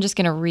 So I'm just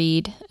going to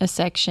read a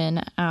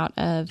section out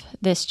of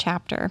this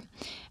chapter.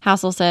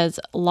 Housel says,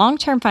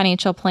 long-term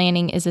financial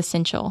planning is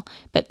essential,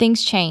 but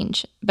things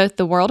change, both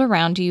the world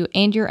around you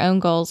and your own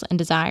goals and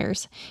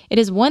desires. It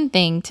is one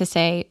thing to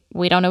say,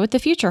 we don't know what the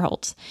future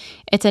holds.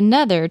 It's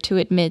another to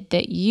admit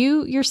that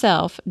you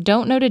yourself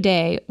don't know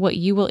today what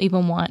you will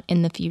even want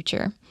in the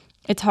future.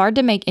 It's hard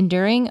to make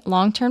enduring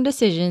long-term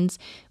decisions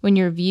when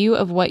your view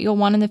of what you'll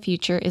want in the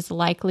future is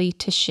likely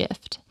to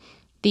shift.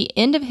 The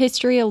end of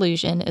history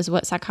illusion is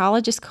what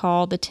psychologists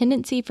call the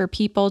tendency for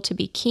people to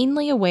be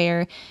keenly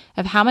aware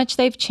of how much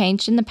they've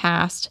changed in the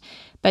past,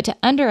 but to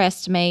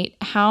underestimate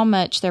how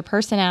much their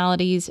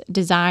personalities,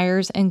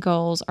 desires, and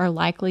goals are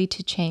likely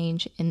to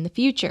change in the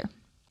future.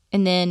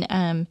 And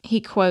then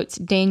he quotes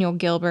Daniel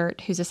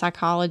Gilbert, who's a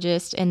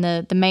psychologist, and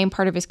the main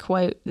part of his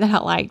quote that I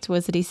liked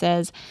was that he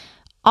says,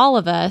 all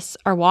of us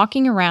are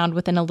walking around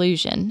with an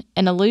illusion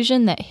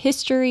that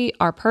history,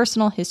 our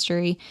personal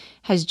history,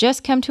 has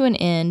just come to an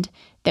end,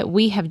 that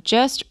we have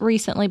just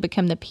recently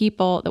become the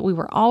people that we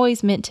were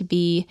always meant to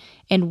be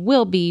and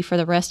will be for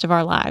the rest of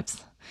our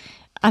lives.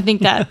 I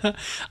think that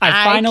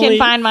I can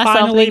find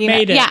myself thinking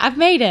that, yeah, I've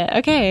made it.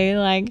 Okay,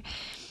 like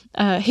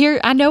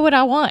here, I know what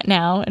I want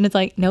now. And it's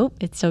like, nope,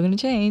 it's still going to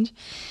change.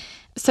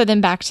 So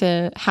then back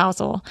to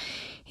Housel.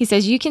 He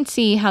says, you can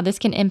see how this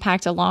can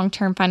impact a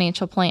long-term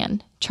financial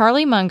plan.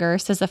 Charlie Munger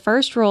says the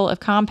first rule of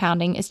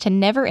compounding is to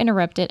never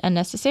interrupt it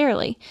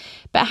unnecessarily.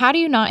 But how do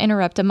you not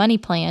interrupt a money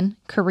plan,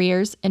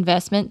 careers,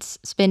 investments,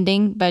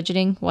 spending,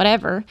 budgeting,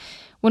 whatever,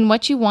 when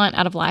what you want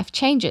out of life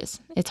changes?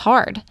 It's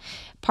hard.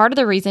 Part of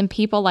the reason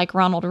people like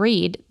Ronald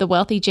Read, the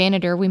wealthy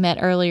janitor we met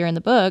earlier in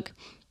the book,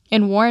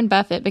 and Warren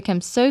Buffett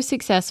become so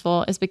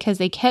successful is because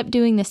they kept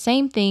doing the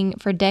same thing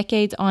for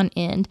decades on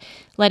end,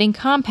 letting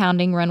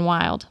compounding run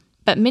wild.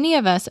 But many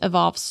of us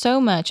evolve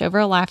so much over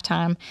a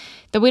lifetime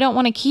that we don't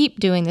want to keep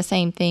doing the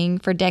same thing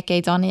for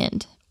decades on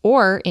end,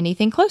 or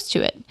anything close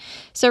to it.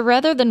 So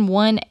rather than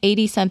one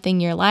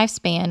 80-something year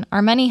lifespan,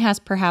 our money has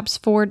perhaps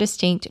 4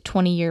 distinct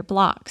 20-year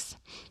blocks.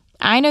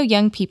 I know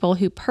young people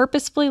who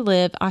purposefully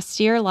live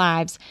austere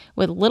lives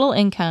with little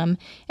income,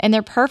 and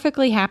they're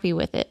perfectly happy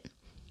with it.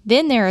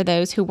 Then there are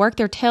those who work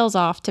their tails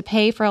off to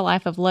pay for a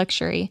life of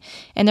luxury,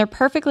 and they're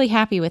perfectly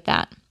happy with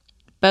that.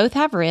 Both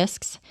have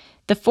risks.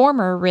 The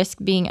former risk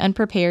being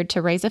unprepared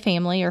to raise a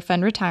family or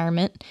fund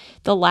retirement.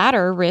 The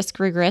latter risk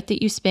regret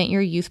that you spent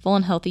your youthful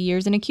and healthy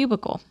years in a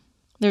cubicle.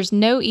 There's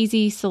no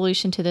easy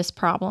solution to this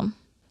problem.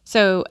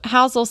 So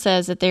Housel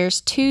says that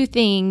there's 2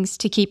 things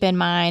to keep in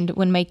mind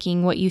when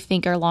making what you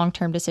think are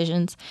long-term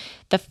decisions.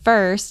 The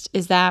first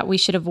is that we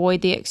should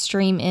avoid the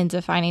extreme ends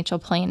of financial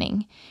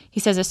planning. He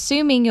says,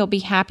 assuming you'll be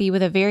happy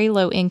with a very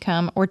low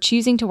income or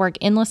choosing to work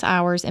endless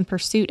hours in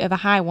pursuit of a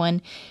high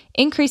one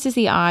increases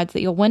the odds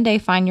that you'll one day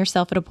find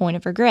yourself at a point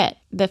of regret.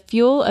 The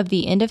fuel of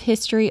the end of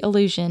history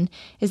illusion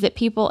is that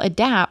people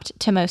adapt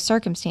to most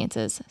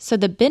circumstances. So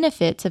the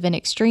benefits of an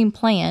extreme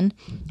plan,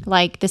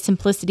 like the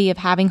simplicity of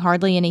having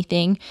hardly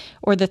anything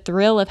or the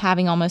thrill of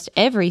having almost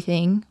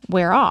everything,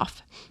 wear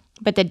off.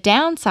 But the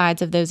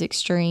downsides of those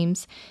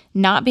extremes,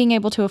 not being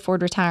able to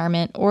afford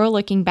retirement or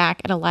looking back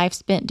at a life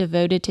spent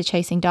devoted to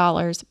chasing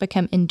dollars,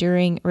 become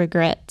enduring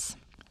regrets.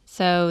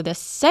 So the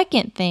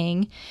second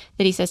thing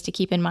that he says to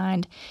keep in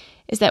mind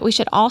is that we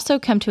should also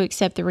come to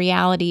accept the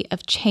reality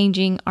of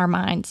changing our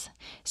minds.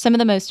 Some of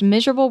the most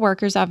miserable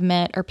workers I've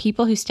met are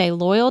people who stay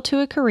loyal to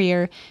a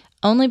career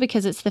only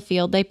because it's the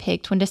field they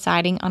picked when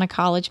deciding on a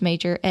college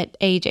major at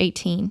age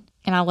 18.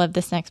 And I love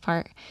this next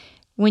part.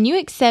 When you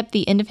accept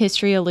the end of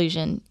history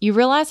illusion, you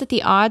realize that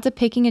the odds of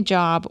picking a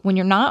job when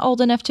you're not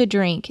old enough to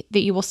drink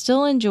that you will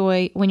still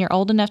enjoy when you're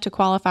old enough to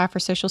qualify for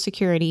Social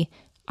Security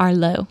are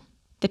low.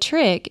 The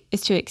trick is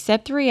to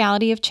accept the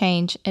reality of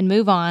change and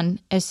move on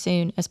as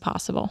soon as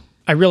possible.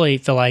 I really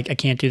feel like I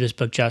can't do this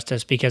book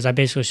justice because I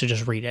basically should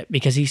just read it,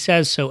 because he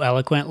says so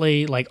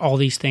eloquently, like, all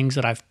these things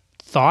that I've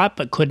thought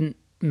but couldn't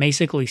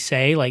basically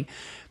say. Like,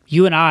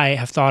 you and I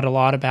have thought a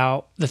lot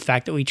about the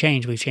fact that we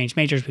change. We've changed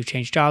majors, we've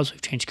changed jobs,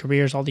 we've changed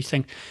careers, all these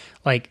things,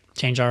 like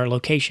change our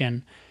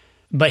location.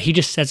 But he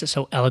just says it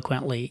so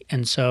eloquently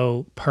and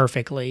so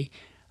perfectly.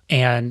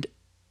 And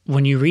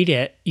when you read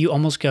it, you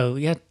almost go,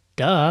 yeah,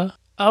 duh,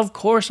 of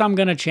course I'm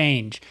going to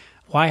change.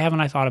 Why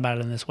haven't I thought about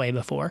it in this way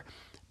before?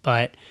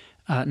 But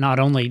not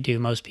only do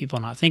most people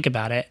not think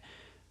about it,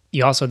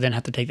 you also then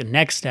have to take the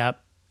next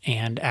step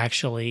and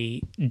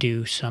actually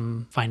do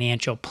some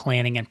financial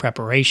planning and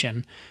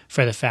preparation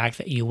for the fact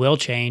that you will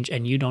change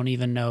and you don't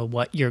even know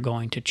what you're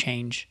going to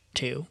change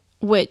to.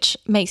 Which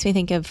makes me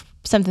think of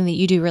something that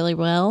you do really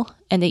well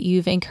and that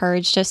you've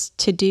encouraged us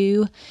to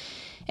do,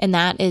 and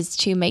that is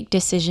to make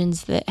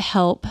decisions that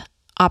help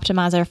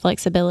optimize our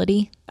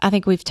flexibility. I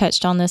think we've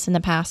touched on this in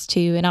the past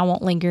too, and I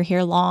won't linger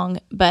here long,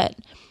 but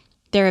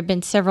there have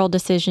been several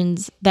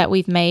decisions that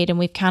we've made and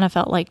we've kind of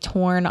felt like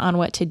torn on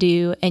what to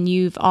do. And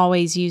you've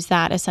always used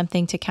that as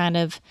something to kind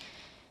of,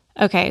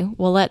 okay,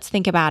 well, let's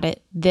think about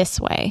it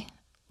this way.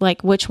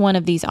 Like, which one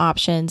of these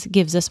options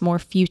gives us more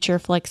future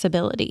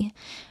flexibility?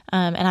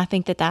 And I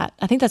think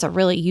that's a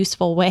really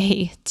useful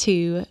a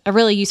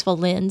really useful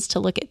lens to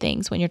look at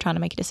things when you're trying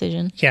to make a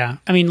decision. Yeah.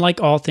 I mean,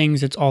 like all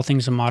things, it's all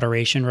things in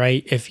moderation,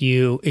 right? If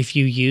you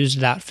used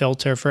that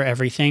filter for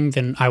everything,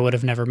 then I would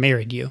have never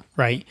married you,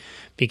 right?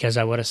 Because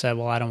I would have said,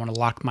 well, I don't want to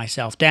lock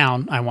myself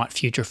down. I want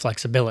future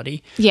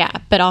flexibility. Yeah.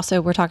 But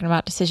also we're talking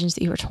about decisions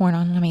that you were torn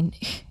on. I mean,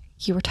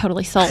 you were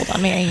totally sold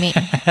on marrying me.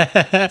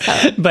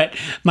 So. But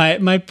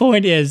my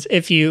point is,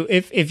 if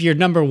your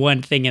number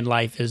one thing in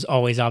life is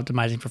always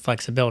optimizing for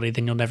flexibility,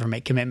 then you'll never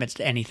make commitments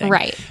to anything.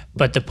 Right.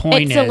 But the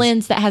point it's a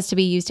lens that has to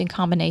be used in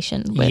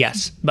combination with.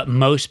 Yes. But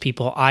most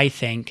people, I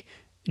think,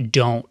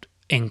 don't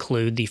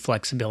include the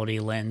flexibility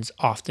lens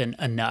often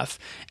enough.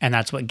 And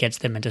that's what gets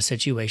them into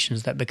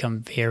situations that become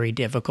very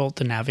difficult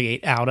to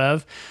navigate out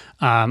of,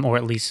 or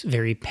at least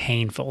very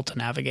painful to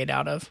navigate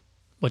out of,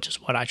 which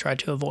is what I try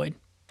to avoid.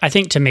 I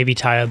think to maybe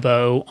tie a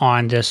bow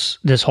on this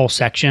whole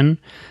section,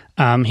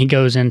 he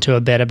goes into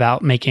a bit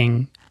about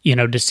making,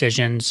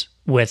 decisions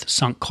with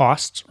sunk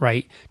costs,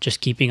 right?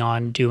 Just keeping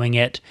on doing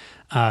it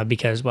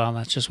because, well,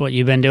 that's just what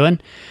you've been doing.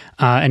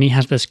 And he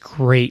has this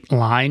great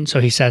line.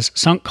 So he says,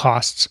 sunk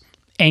costs,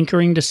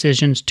 anchoring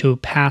decisions to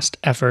past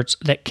efforts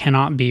that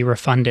cannot be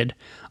refunded,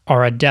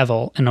 are a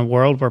devil in a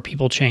world where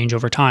people change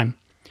over time.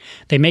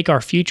 They make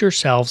our future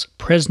selves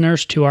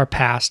prisoners to our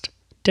past,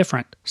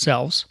 different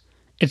selves.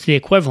 It's the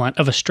equivalent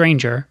of a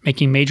stranger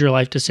making major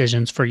life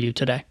decisions for you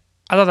today.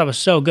 I thought that was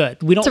so good.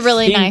 It's a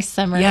really nice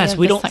summary. Yes,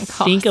 we don't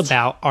think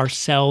about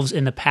ourselves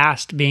in the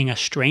past being a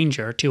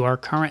stranger to our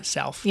current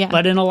self. Yeah.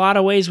 But in a lot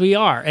of ways we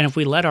are. And if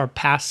we let our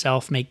past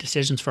self make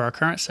decisions for our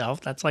current self,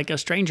 that's like a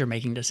stranger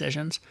making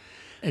decisions.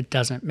 It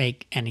doesn't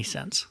make any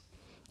sense.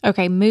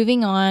 Okay,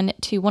 moving on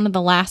to one of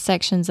the last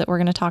sections that we're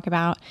going to talk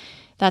about.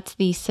 That's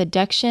the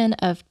seduction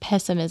of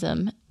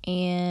pessimism.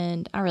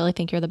 And I really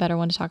think you're the better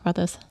one to talk about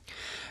this.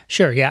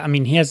 Sure, yeah. I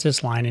mean, he has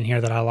this line in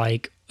here that I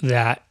like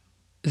that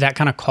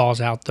kind of calls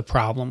out the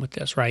problem with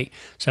this, right?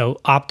 So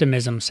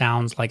optimism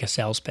sounds like a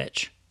sales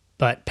pitch,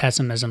 but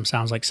pessimism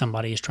sounds like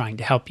somebody is trying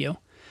to help you.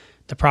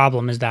 The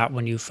problem is that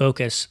when you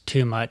focus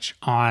too much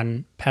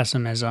on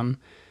pessimism,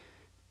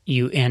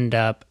 you end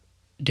up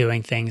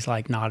doing things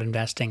like not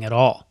investing at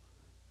all,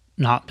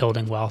 not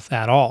building wealth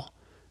at all,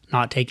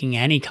 not taking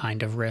any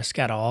kind of risk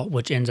at all,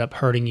 which ends up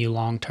hurting you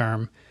long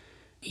term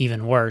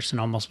even worse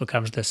and almost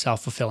becomes this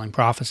self-fulfilling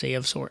prophecy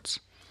of sorts.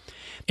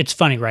 It's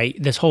funny, right?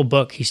 This whole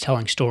book, he's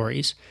telling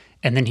stories,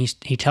 and then he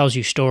tells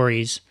you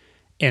stories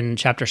in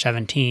chapter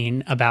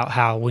 17 about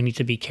how we need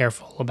to be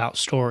careful about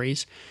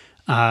stories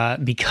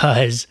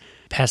because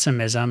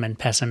pessimism and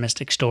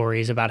pessimistic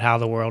stories about how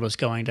the world is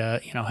going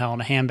to, hell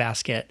in a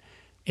handbasket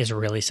is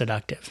really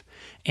seductive.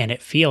 And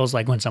it feels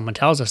like when someone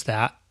tells us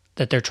that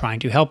they're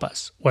trying to help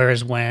us.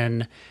 Whereas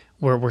when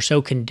we're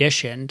so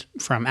conditioned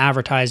from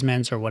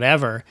advertisements or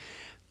whatever,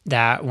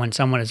 that when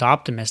someone is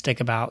optimistic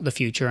about the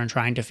future and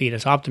trying to feed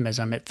us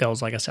optimism, it feels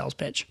like a sales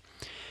pitch,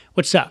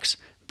 which sucks,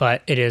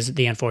 but it is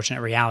the unfortunate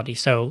reality.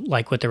 So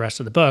like with the rest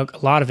of the book,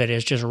 a lot of it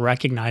is just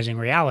recognizing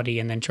reality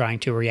and then trying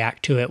to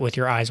react to it with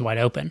your eyes wide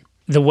open.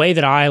 The way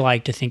that I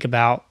like to think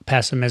about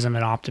pessimism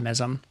and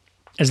optimism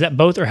is that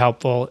both are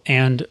helpful.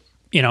 And,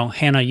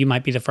 Hannah, you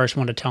might be the first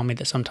one to tell me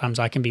that sometimes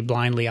I can be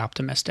blindly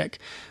optimistic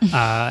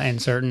in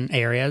certain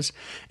areas,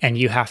 and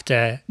you have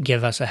to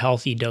give us a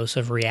healthy dose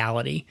of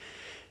reality.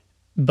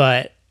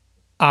 But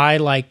I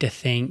like to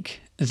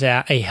think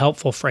that a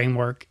helpful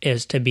framework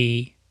is to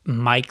be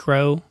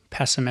micro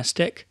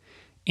pessimistic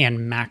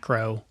and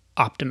macro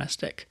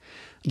optimistic.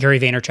 Gary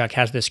Vaynerchuk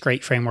has this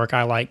great framework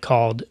I like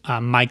called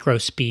micro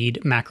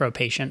speed, macro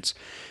patience.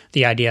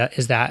 The idea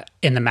is that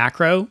in the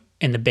macro,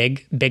 in the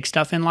big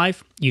stuff in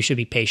life, you should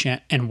be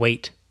patient and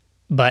wait.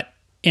 But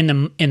in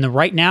the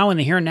right now, in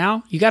the here and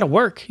now, you got to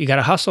work, you got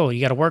to hustle,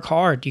 you got to work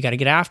hard, you got to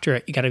get after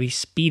it, you got to be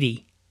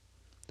speedy.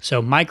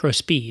 So micro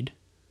speed,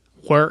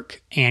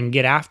 work and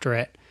get after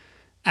it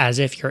as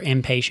if you're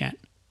impatient,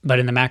 but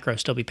in the macro,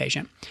 still be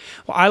patient.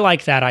 Well, I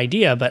like that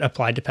idea, but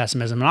applied to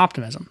pessimism and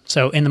optimism.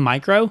 So in the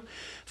micro,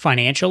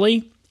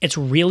 financially, it's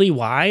really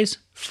wise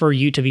for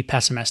you to be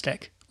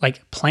pessimistic.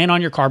 Like plan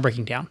on your car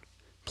breaking down,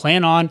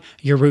 plan on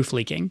your roof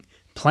leaking,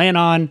 plan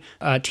on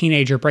a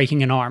teenager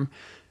breaking an arm,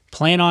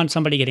 plan on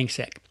somebody getting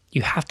sick.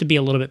 You have to be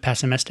a little bit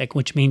pessimistic,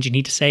 which means you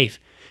need to save.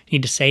 You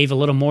need to save a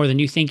little more than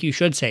you think you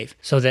should save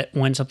so that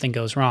when something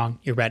goes wrong,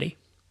 you're ready.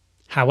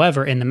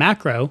 However, in the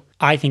macro,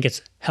 I think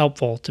it's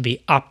helpful to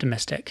be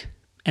optimistic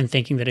and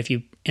thinking that if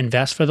you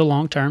invest for the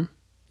long term,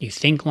 you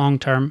think long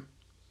term,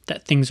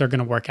 that things are going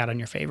to work out in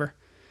your favor.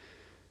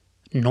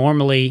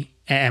 Normally,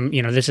 and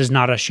this is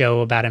not a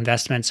show about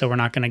investment, so we're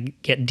not going to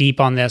get deep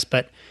on this,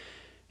 but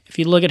if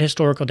you look at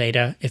historical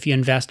data, if you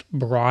invest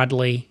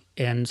broadly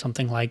in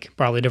something like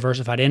broadly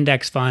diversified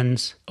index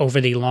funds over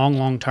the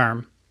long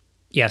term,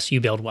 yes, you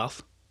build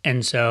wealth.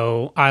 And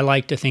so I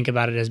like to think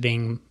about it as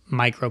being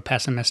micro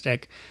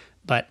pessimistic,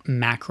 but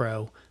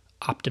macro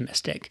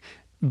optimistic.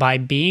 By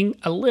being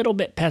a little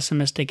bit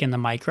pessimistic in the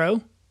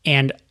micro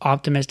and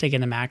optimistic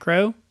in the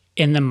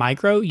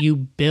micro, you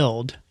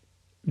build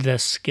the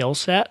skill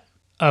set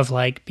of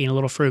like being a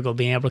little frugal,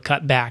 being able to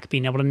cut back,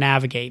 being able to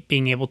navigate,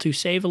 being able to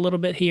save a little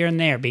bit here and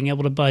there, being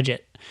able to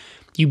budget.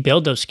 You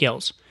build those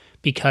skills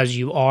because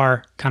you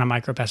are kind of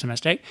micro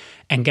pessimistic.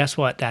 And guess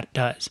what that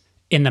does?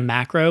 In the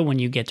macro, when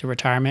you get to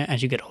retirement,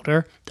 as you get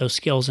older, those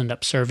skills end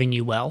up serving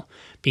you well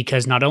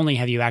because not only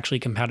have you actually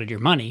compounded your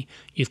money,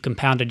 you've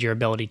compounded your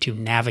ability to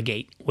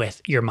navigate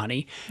with your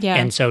money. Yeah.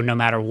 And so no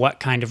matter what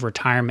kind of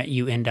retirement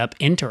you end up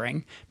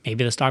entering,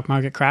 maybe the stock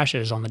market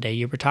crashes on the day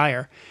you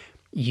retire,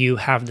 you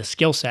have the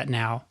skill set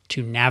now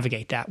to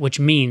navigate that, which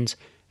means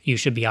you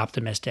should be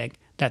optimistic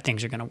that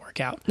things are going to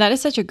work out. That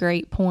is such a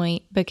great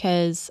point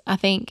because I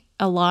think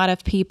a lot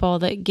of people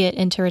that get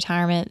into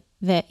retirement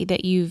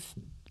that you've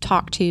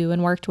talked to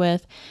and worked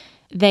with,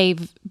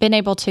 they've been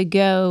able to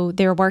go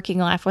their working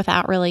life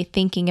without really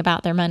thinking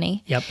about their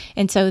money. Yep.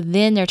 And so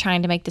then they're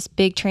trying to make this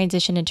big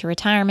transition into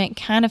retirement,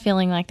 kind of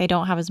feeling like they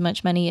don't have as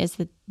much money as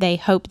they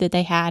hoped that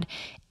they had.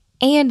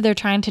 And they're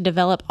trying to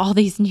develop all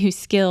these new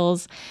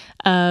skills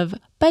of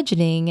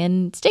budgeting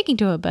and sticking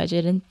to a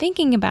budget and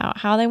thinking about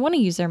how they want to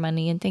use their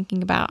money and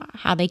thinking about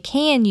how they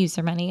can use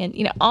their money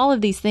and, all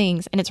of these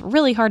things. And it's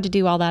really hard to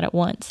do all that at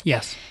once.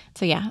 Yes.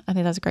 So yeah, I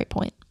think that's a great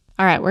point.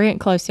 All right, we're getting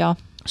close, y'all.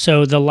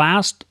 So the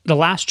last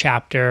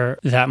chapter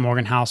that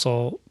Morgan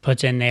Housel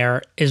puts in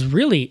there is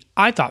really,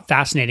 I thought,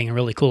 fascinating and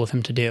really cool of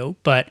him to do,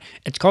 but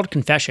it's called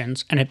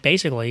Confessions, and it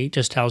basically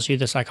just tells you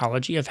the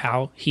psychology of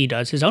how he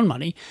does his own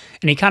money.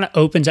 And he kind of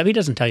opens up, he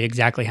doesn't tell you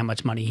exactly how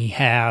much money he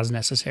has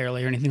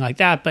necessarily or anything like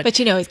that, but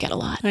he's got a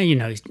lot.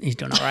 He's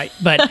doing all right.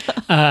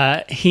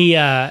 But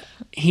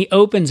he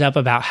opens up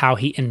about how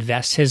he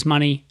invests his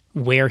money,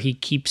 where he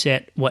keeps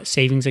it, what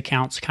savings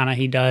accounts kind of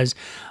he does.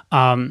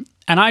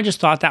 And I just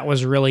thought that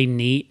was really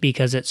neat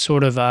because it's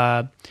sort of,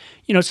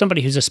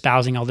 somebody who's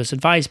espousing all this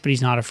advice, but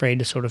he's not afraid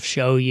to sort of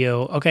show you,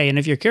 okay, and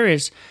if you're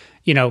curious,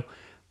 the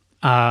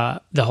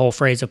whole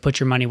phrase of put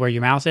your money where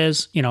your mouth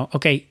is,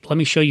 okay, let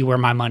me show you where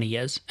my money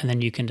is, and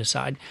then you can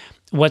decide.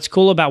 What's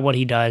cool about what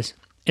he does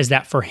is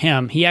that for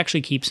him, he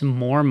actually keeps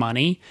more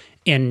money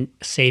in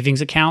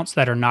savings accounts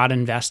that are not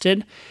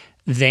invested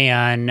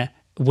than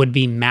would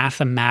be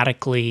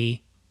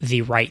mathematically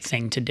the right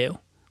thing to do,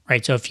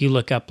 right? So if you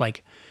look up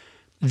like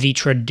the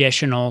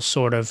traditional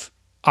sort of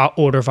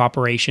order of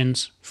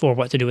operations for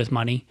what to do with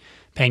money,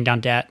 paying down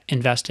debt,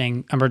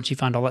 investing, emergency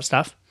fund, all that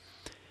stuff,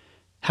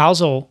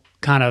 Housel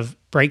kind of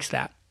breaks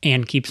that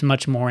and keeps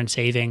much more in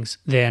savings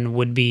than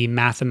would be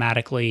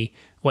mathematically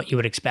what you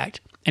would expect.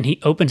 And he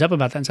opens up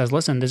about that and says,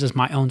 listen, this is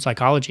my own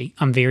psychology.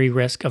 I'm very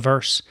risk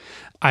averse.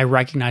 I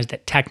recognize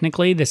that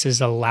technically this is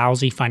a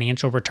lousy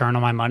financial return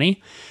on my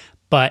money,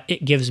 but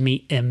it gives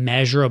me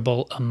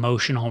immeasurable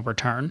emotional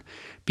return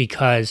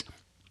because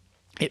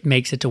it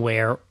makes it to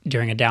where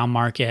during a down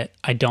market,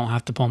 I don't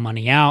have to pull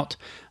money out.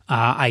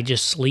 I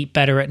just sleep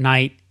better at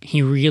night.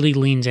 He really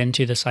leans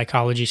into the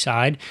psychology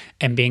side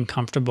and being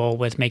comfortable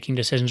with making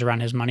decisions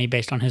around his money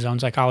based on his own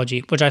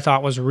psychology, which I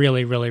thought was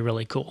really, really,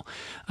 really cool.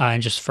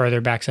 And just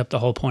further backs up the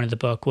whole point of the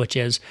book, which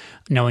is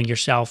knowing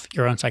yourself,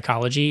 your own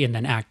psychology, and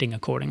then acting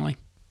accordingly.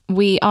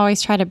 We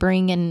always try to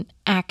bring an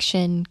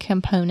action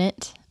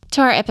component to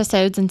our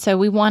episodes. And so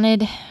we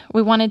wanted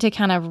to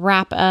kind of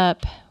wrap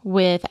up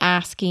with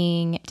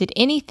asking, did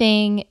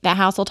anything that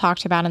Housel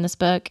talked about in this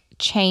book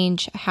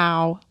change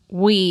how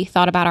we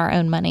thought about our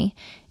own money?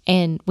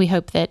 And we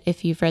hope that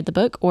if you've read the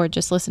book or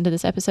just listened to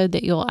this episode,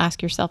 that you'll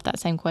ask yourself that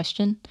same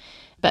question.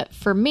 But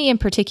for me in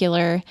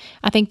particular,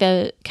 I think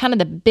the kind of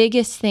the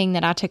biggest thing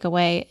that I took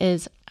away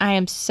is I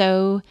am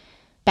so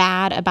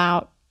bad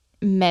about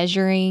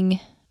measuring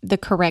the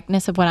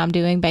correctness of what I'm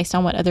doing based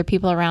on what other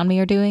people around me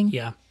are doing.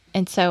 Yeah.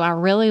 And so I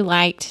really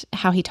liked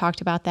how he talked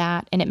about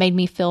that. And it made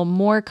me feel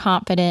more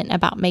confident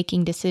about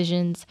making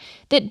decisions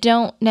that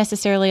don't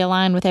necessarily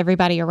align with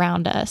everybody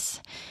around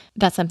us.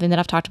 That's something that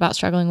I've talked about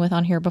struggling with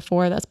on here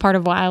before. That's part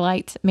of why I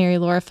liked Mary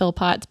Laura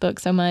Philpott's book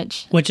so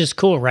much. Which is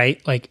cool,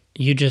 right? Like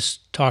you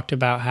just talked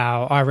about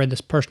how I read this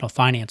personal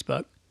finance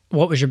book.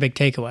 What was your big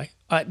takeaway?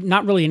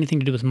 Not really anything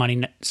to do with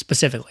money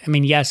specifically. I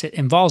mean, yes, it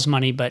involves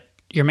money, but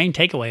your main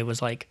takeaway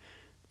was like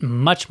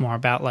much more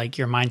about like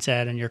your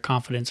mindset and your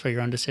confidence for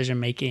your own decision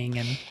making.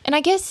 And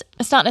I guess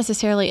it's not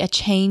necessarily a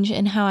change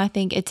in how I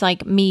think. It's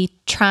like me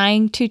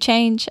trying to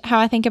change how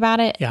I think about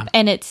it. Yeah.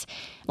 And it's,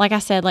 like I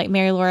said, like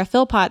Mary Laura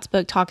Philpott's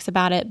book talks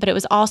about it, but it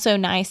was also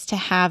nice to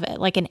have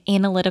like an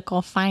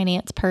analytical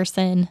finance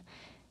person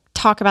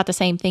talk about the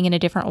same thing in a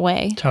different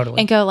way. Totally.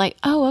 And go like,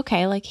 oh,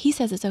 okay, like he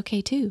says it's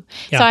okay too.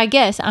 Yeah. So I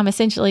guess I'm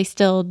essentially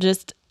still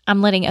just,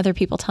 I'm letting other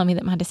people tell me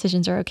that my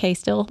decisions are okay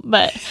still,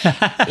 but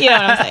you know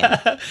what I'm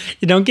saying?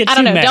 You don't get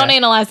too meta. Don't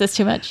analyze this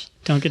too much.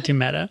 Don't get too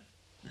meta.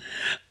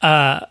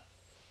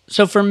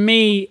 So for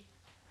me,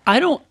 I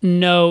don't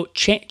know,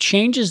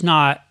 change is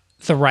not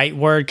the right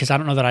word because I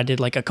don't know that I did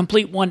like a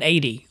complete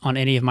 180 on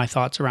any of my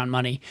thoughts around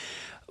money.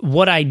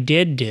 What I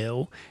did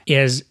do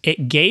is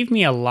it gave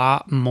me a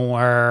lot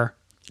more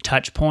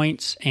touch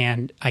points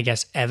and I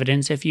guess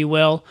evidence, if you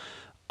will,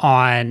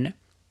 on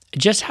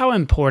just how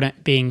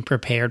important being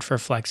prepared for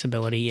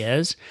flexibility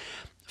is.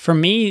 For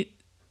me,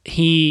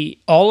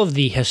 all of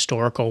the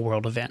historical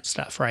world event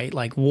stuff, right?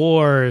 Like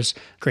wars,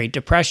 Great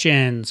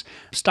Depressions,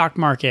 stock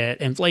market,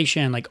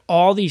 inflation, like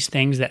all these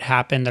things that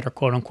happen that are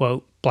quote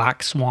unquote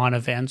black swan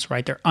events,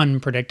 right? They're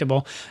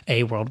unpredictable.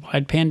 A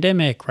worldwide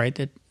pandemic, right?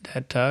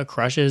 That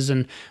crushes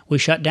and we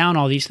shut down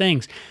all these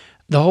things.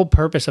 The whole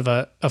purpose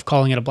of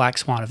calling it a black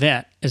swan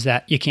event is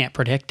that you can't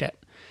predict it.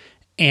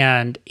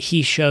 And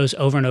he shows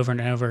over and over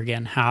and over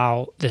again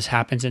how this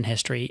happens in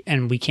history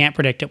and we can't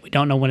predict it. We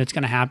don't know when it's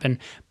going to happen,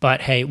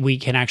 but hey, we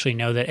can actually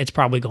know that it's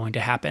probably going to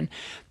happen.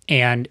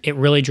 And it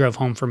really drove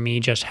home for me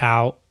just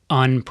how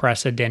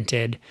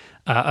unprecedented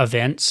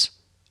events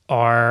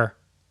are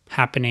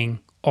happening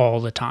all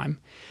the time.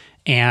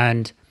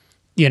 And,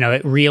 you know,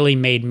 it really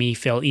made me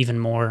feel even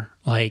more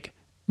like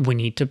we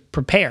need to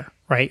prepare,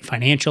 right?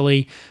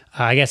 Financially.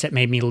 I guess it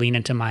made me lean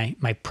into my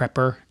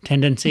prepper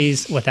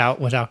tendencies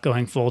without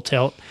going full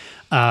tilt.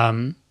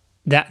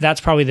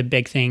 That's probably the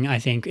big thing I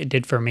think it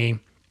did for me.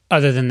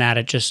 Other than that,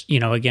 it just, you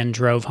know, again,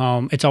 drove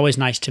home. It's always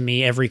nice to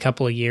me every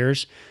couple of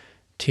years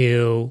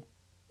to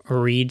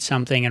read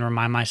something and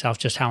remind myself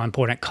just how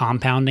important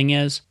compounding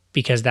is,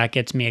 because that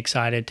gets me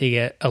excited to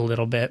get a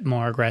little bit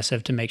more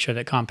aggressive to make sure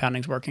that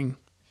compounding is working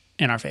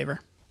in our favor.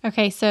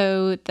 Okay,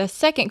 so the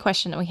second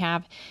question that we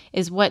have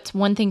is what's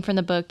one thing from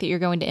the book that you're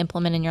going to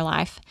implement in your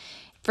life?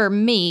 For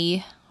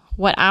me,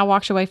 what I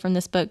walked away from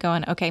this book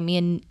going, okay, me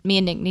and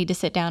Nick need to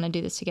sit down and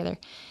do this together,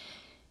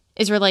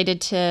 is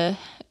related to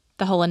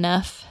the whole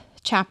enough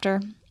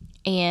chapter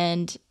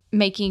and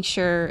making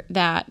sure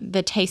that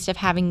the taste of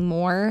having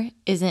more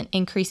isn't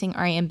increasing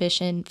our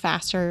ambition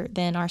faster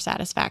than our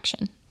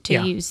satisfaction, to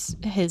use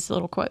his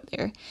little quote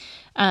there.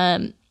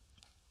 And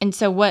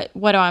so what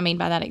do I mean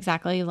by that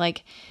exactly?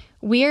 Like,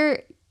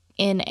 we're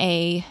in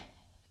a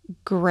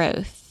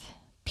growth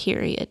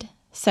period.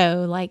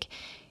 So like,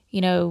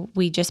 you know,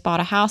 we just bought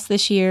a house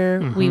this year.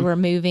 Mm-hmm. We were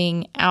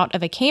moving out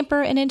of a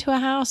camper and into a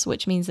house,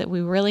 which means that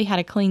we really had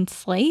a clean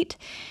slate.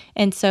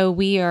 And so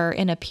we are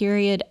in a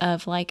period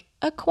of like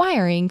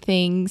acquiring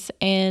things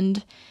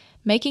and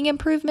making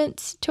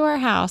improvements to our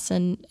house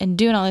and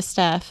doing all this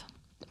stuff.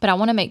 But I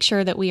want to make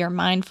sure that we are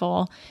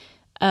mindful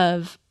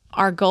of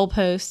our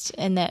goalposts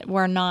and that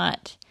we're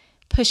not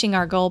pushing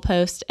our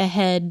goalpost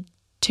ahead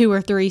 2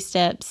 or 3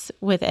 steps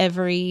with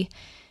every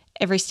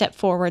step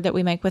forward that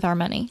we make with our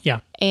money. Yeah.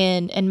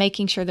 And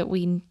making sure that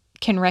we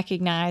can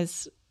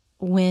recognize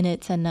when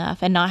it's enough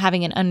and not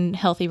having an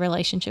unhealthy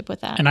relationship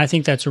with that. And I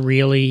think that's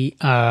really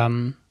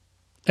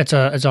it's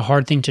a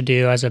hard thing to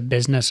do as a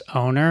business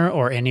owner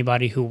or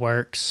anybody who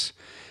works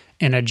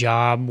in a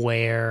job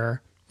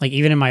where, like,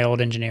 even in my old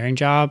engineering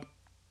job,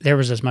 there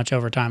was as much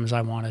overtime as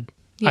I wanted.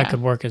 Yeah. I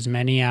could work as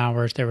many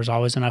hours. There was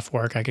always enough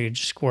work. I could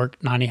just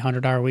work 90,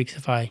 100-hour weeks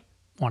if I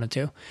wanted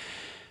to.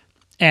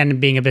 And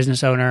being a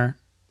business owner,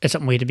 it's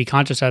something we have to be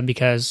conscious of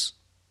because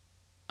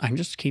I can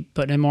just keep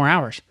putting in more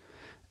hours.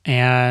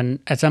 And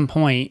at some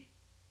point,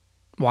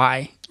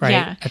 why? Right?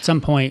 Yeah. At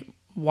some point,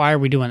 why are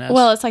we doing this?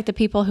 Well, it's like the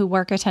people who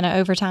work a ton of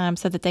overtime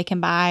so that they can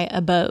buy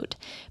a boat,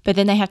 but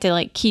then they have to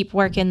like keep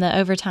working the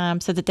overtime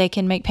so that they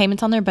can make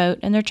payments on their boat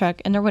and their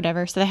truck and their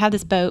whatever. So they have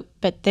this boat,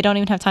 but they don't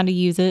even have time to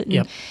use it. And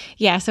yep.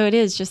 Yeah. So it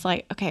is just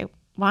like, okay,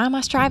 why am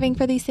I striving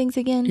for these things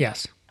again?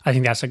 Yes. I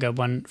think that's a good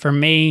one. For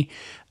me,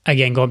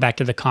 again, going back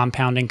to the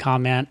compounding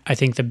comment, I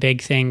think the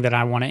big thing that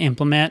I want to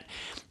implement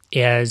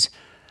is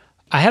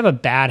I have a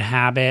bad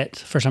habit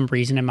for some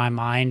reason in my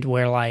mind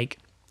where like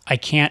I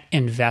can't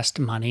invest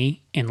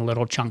money in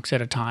little chunks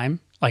at a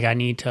time. Like I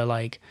need to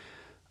like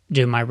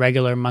do my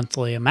regular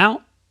monthly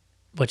amount,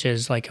 which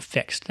is like a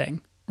fixed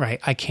thing,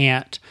 right? I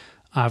can't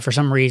For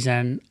some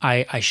reason,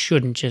 I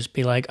shouldn't just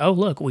be like, oh,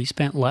 look, we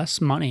spent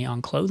less money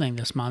on clothing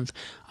this month.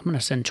 I'm going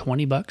to send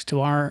 $20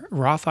 to our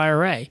Roth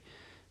IRA.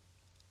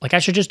 Like, I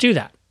should just do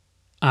that.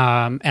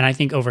 And I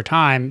think over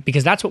time,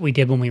 because that's what we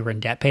did when we were in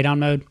debt pay down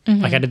mode.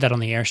 Like, I did that on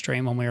the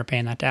Airstream when we were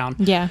paying that down.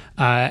 Yeah.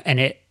 And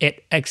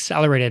it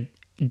accelerated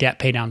debt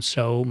pay down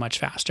so much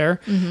faster.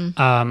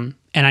 And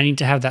I need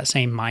to have that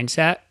same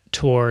mindset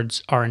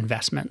towards our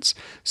investments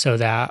so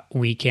that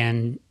we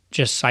can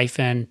just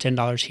siphon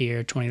 $10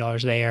 here,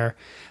 $20 there.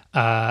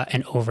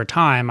 And over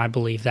time, I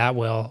believe that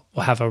will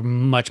have a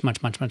much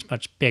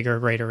bigger,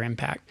 greater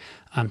impact.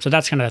 So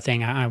that's kind of the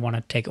thing I want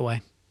to take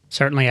away.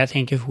 Certainly, I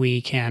think if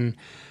we can,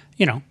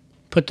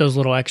 put those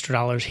little extra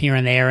dollars here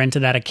and there into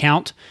that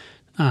account,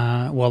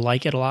 we'll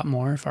like it a lot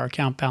more if our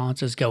account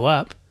balances go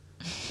up.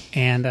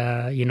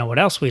 And you know what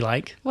else we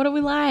like? What do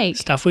we like?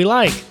 Stuff we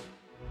like.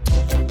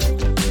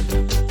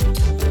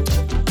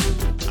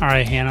 All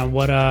right, Hannah,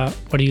 what are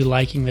you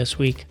liking this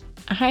week?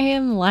 I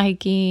am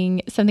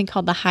liking something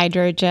called the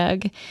Hydro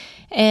Jug.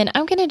 And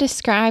I'm going to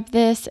describe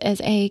this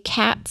as a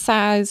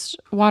cat-sized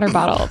water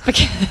bottle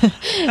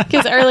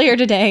because earlier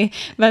today,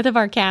 both of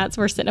our cats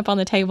were sitting up on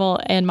the table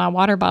and my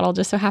water bottle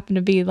just so happened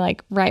to be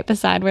like right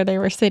beside where they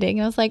were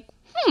sitting. I was like,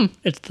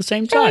 it's the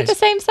same size. Like the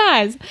same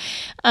size.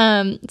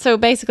 So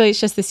basically,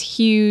 it's just this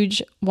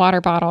huge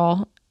water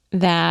bottle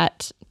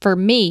that, for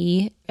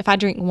me, if I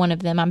drink one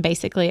of them, I'm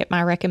basically at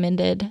my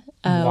recommended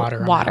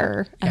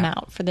water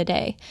amount for the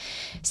day.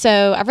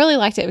 So I really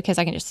liked it because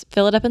I can just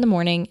fill it up in the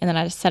morning and then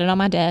I just set it on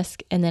my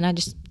desk and then I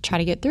just try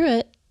to get through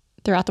it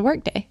throughout the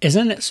workday.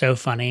 Isn't it so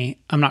funny?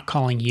 I'm not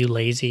calling you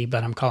lazy,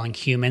 but I'm calling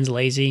humans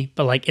lazy.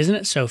 But like, isn't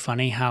it so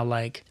funny how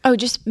like... Oh,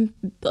 just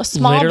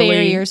small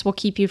barriers will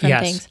keep you from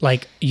things.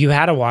 Like you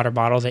had a water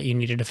bottle that you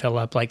needed to fill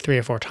up like 3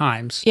 or 4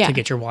 times to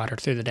get your water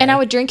through the day. And I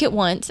would drink it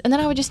once and then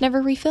I would just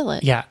never refill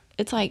it. Yeah.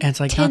 It's like 10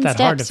 not that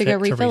hard to go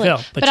refill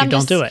it. But you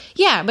don't do it.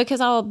 Yeah,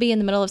 because I'll be in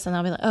the middle of something.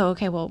 I'll be like, oh,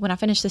 okay, well, when I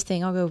finish this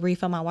thing, I'll go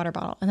refill my water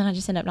bottle. And then I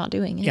just end up not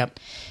doing it. Yep.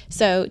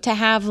 So to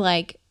have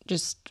like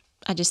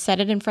I just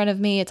set it in front of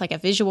me. It's like a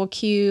visual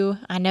cue.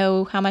 I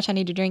know how much I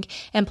need to drink.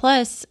 And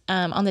plus,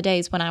 on the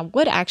days when I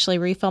would actually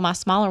refill my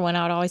smaller one,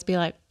 I would always be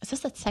like, is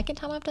this the second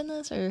time I've done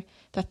this or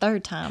the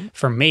third time?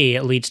 For me,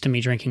 it leads to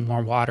me drinking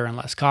more water and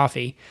less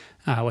coffee,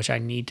 which I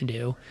need to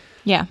do.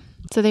 Yeah.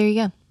 So there you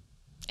go.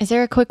 Is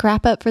there a quick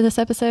wrap up for this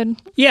episode?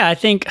 Yeah, I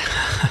think...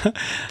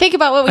 Think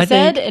about what we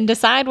said and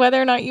decide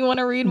whether or not you want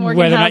to read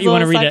Morgan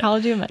Housel's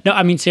Psychology of Money. No,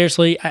 I mean,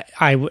 seriously,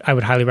 I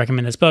would highly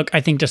recommend this book.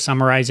 I think to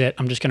summarize it,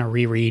 I'm just going to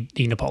reread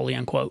the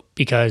Napoleon quote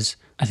because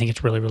I think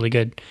it's really, really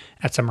good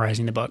at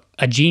summarizing the book.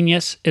 A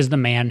genius is the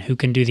man who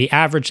can do the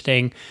average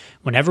thing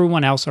when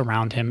everyone else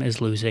around him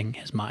is losing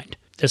his mind.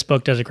 This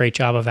book does a great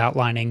job of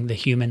outlining the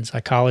human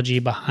psychology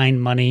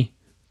behind money,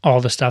 all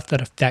the stuff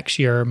that affects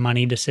your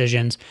money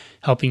decisions,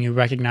 helping you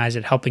recognize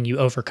it, helping you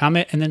overcome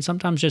it, and then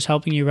sometimes just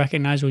helping you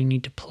recognize when you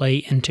need to play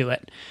into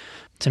it.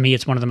 To me,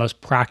 it's one of the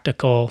most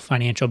practical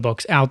financial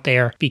books out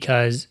there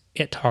because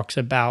it talks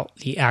about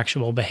the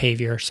actual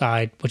behavior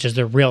side, which is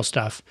the real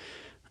stuff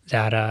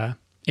that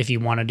if you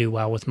want to do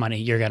well with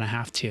money, you're going to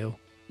have to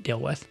deal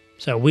with.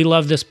 So we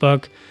love this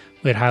book.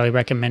 We'd highly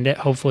recommend it.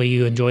 Hopefully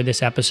you enjoyed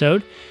this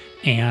episode.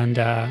 And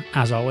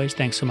as always,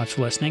 thanks so much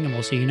for listening, and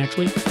we'll see you next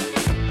week.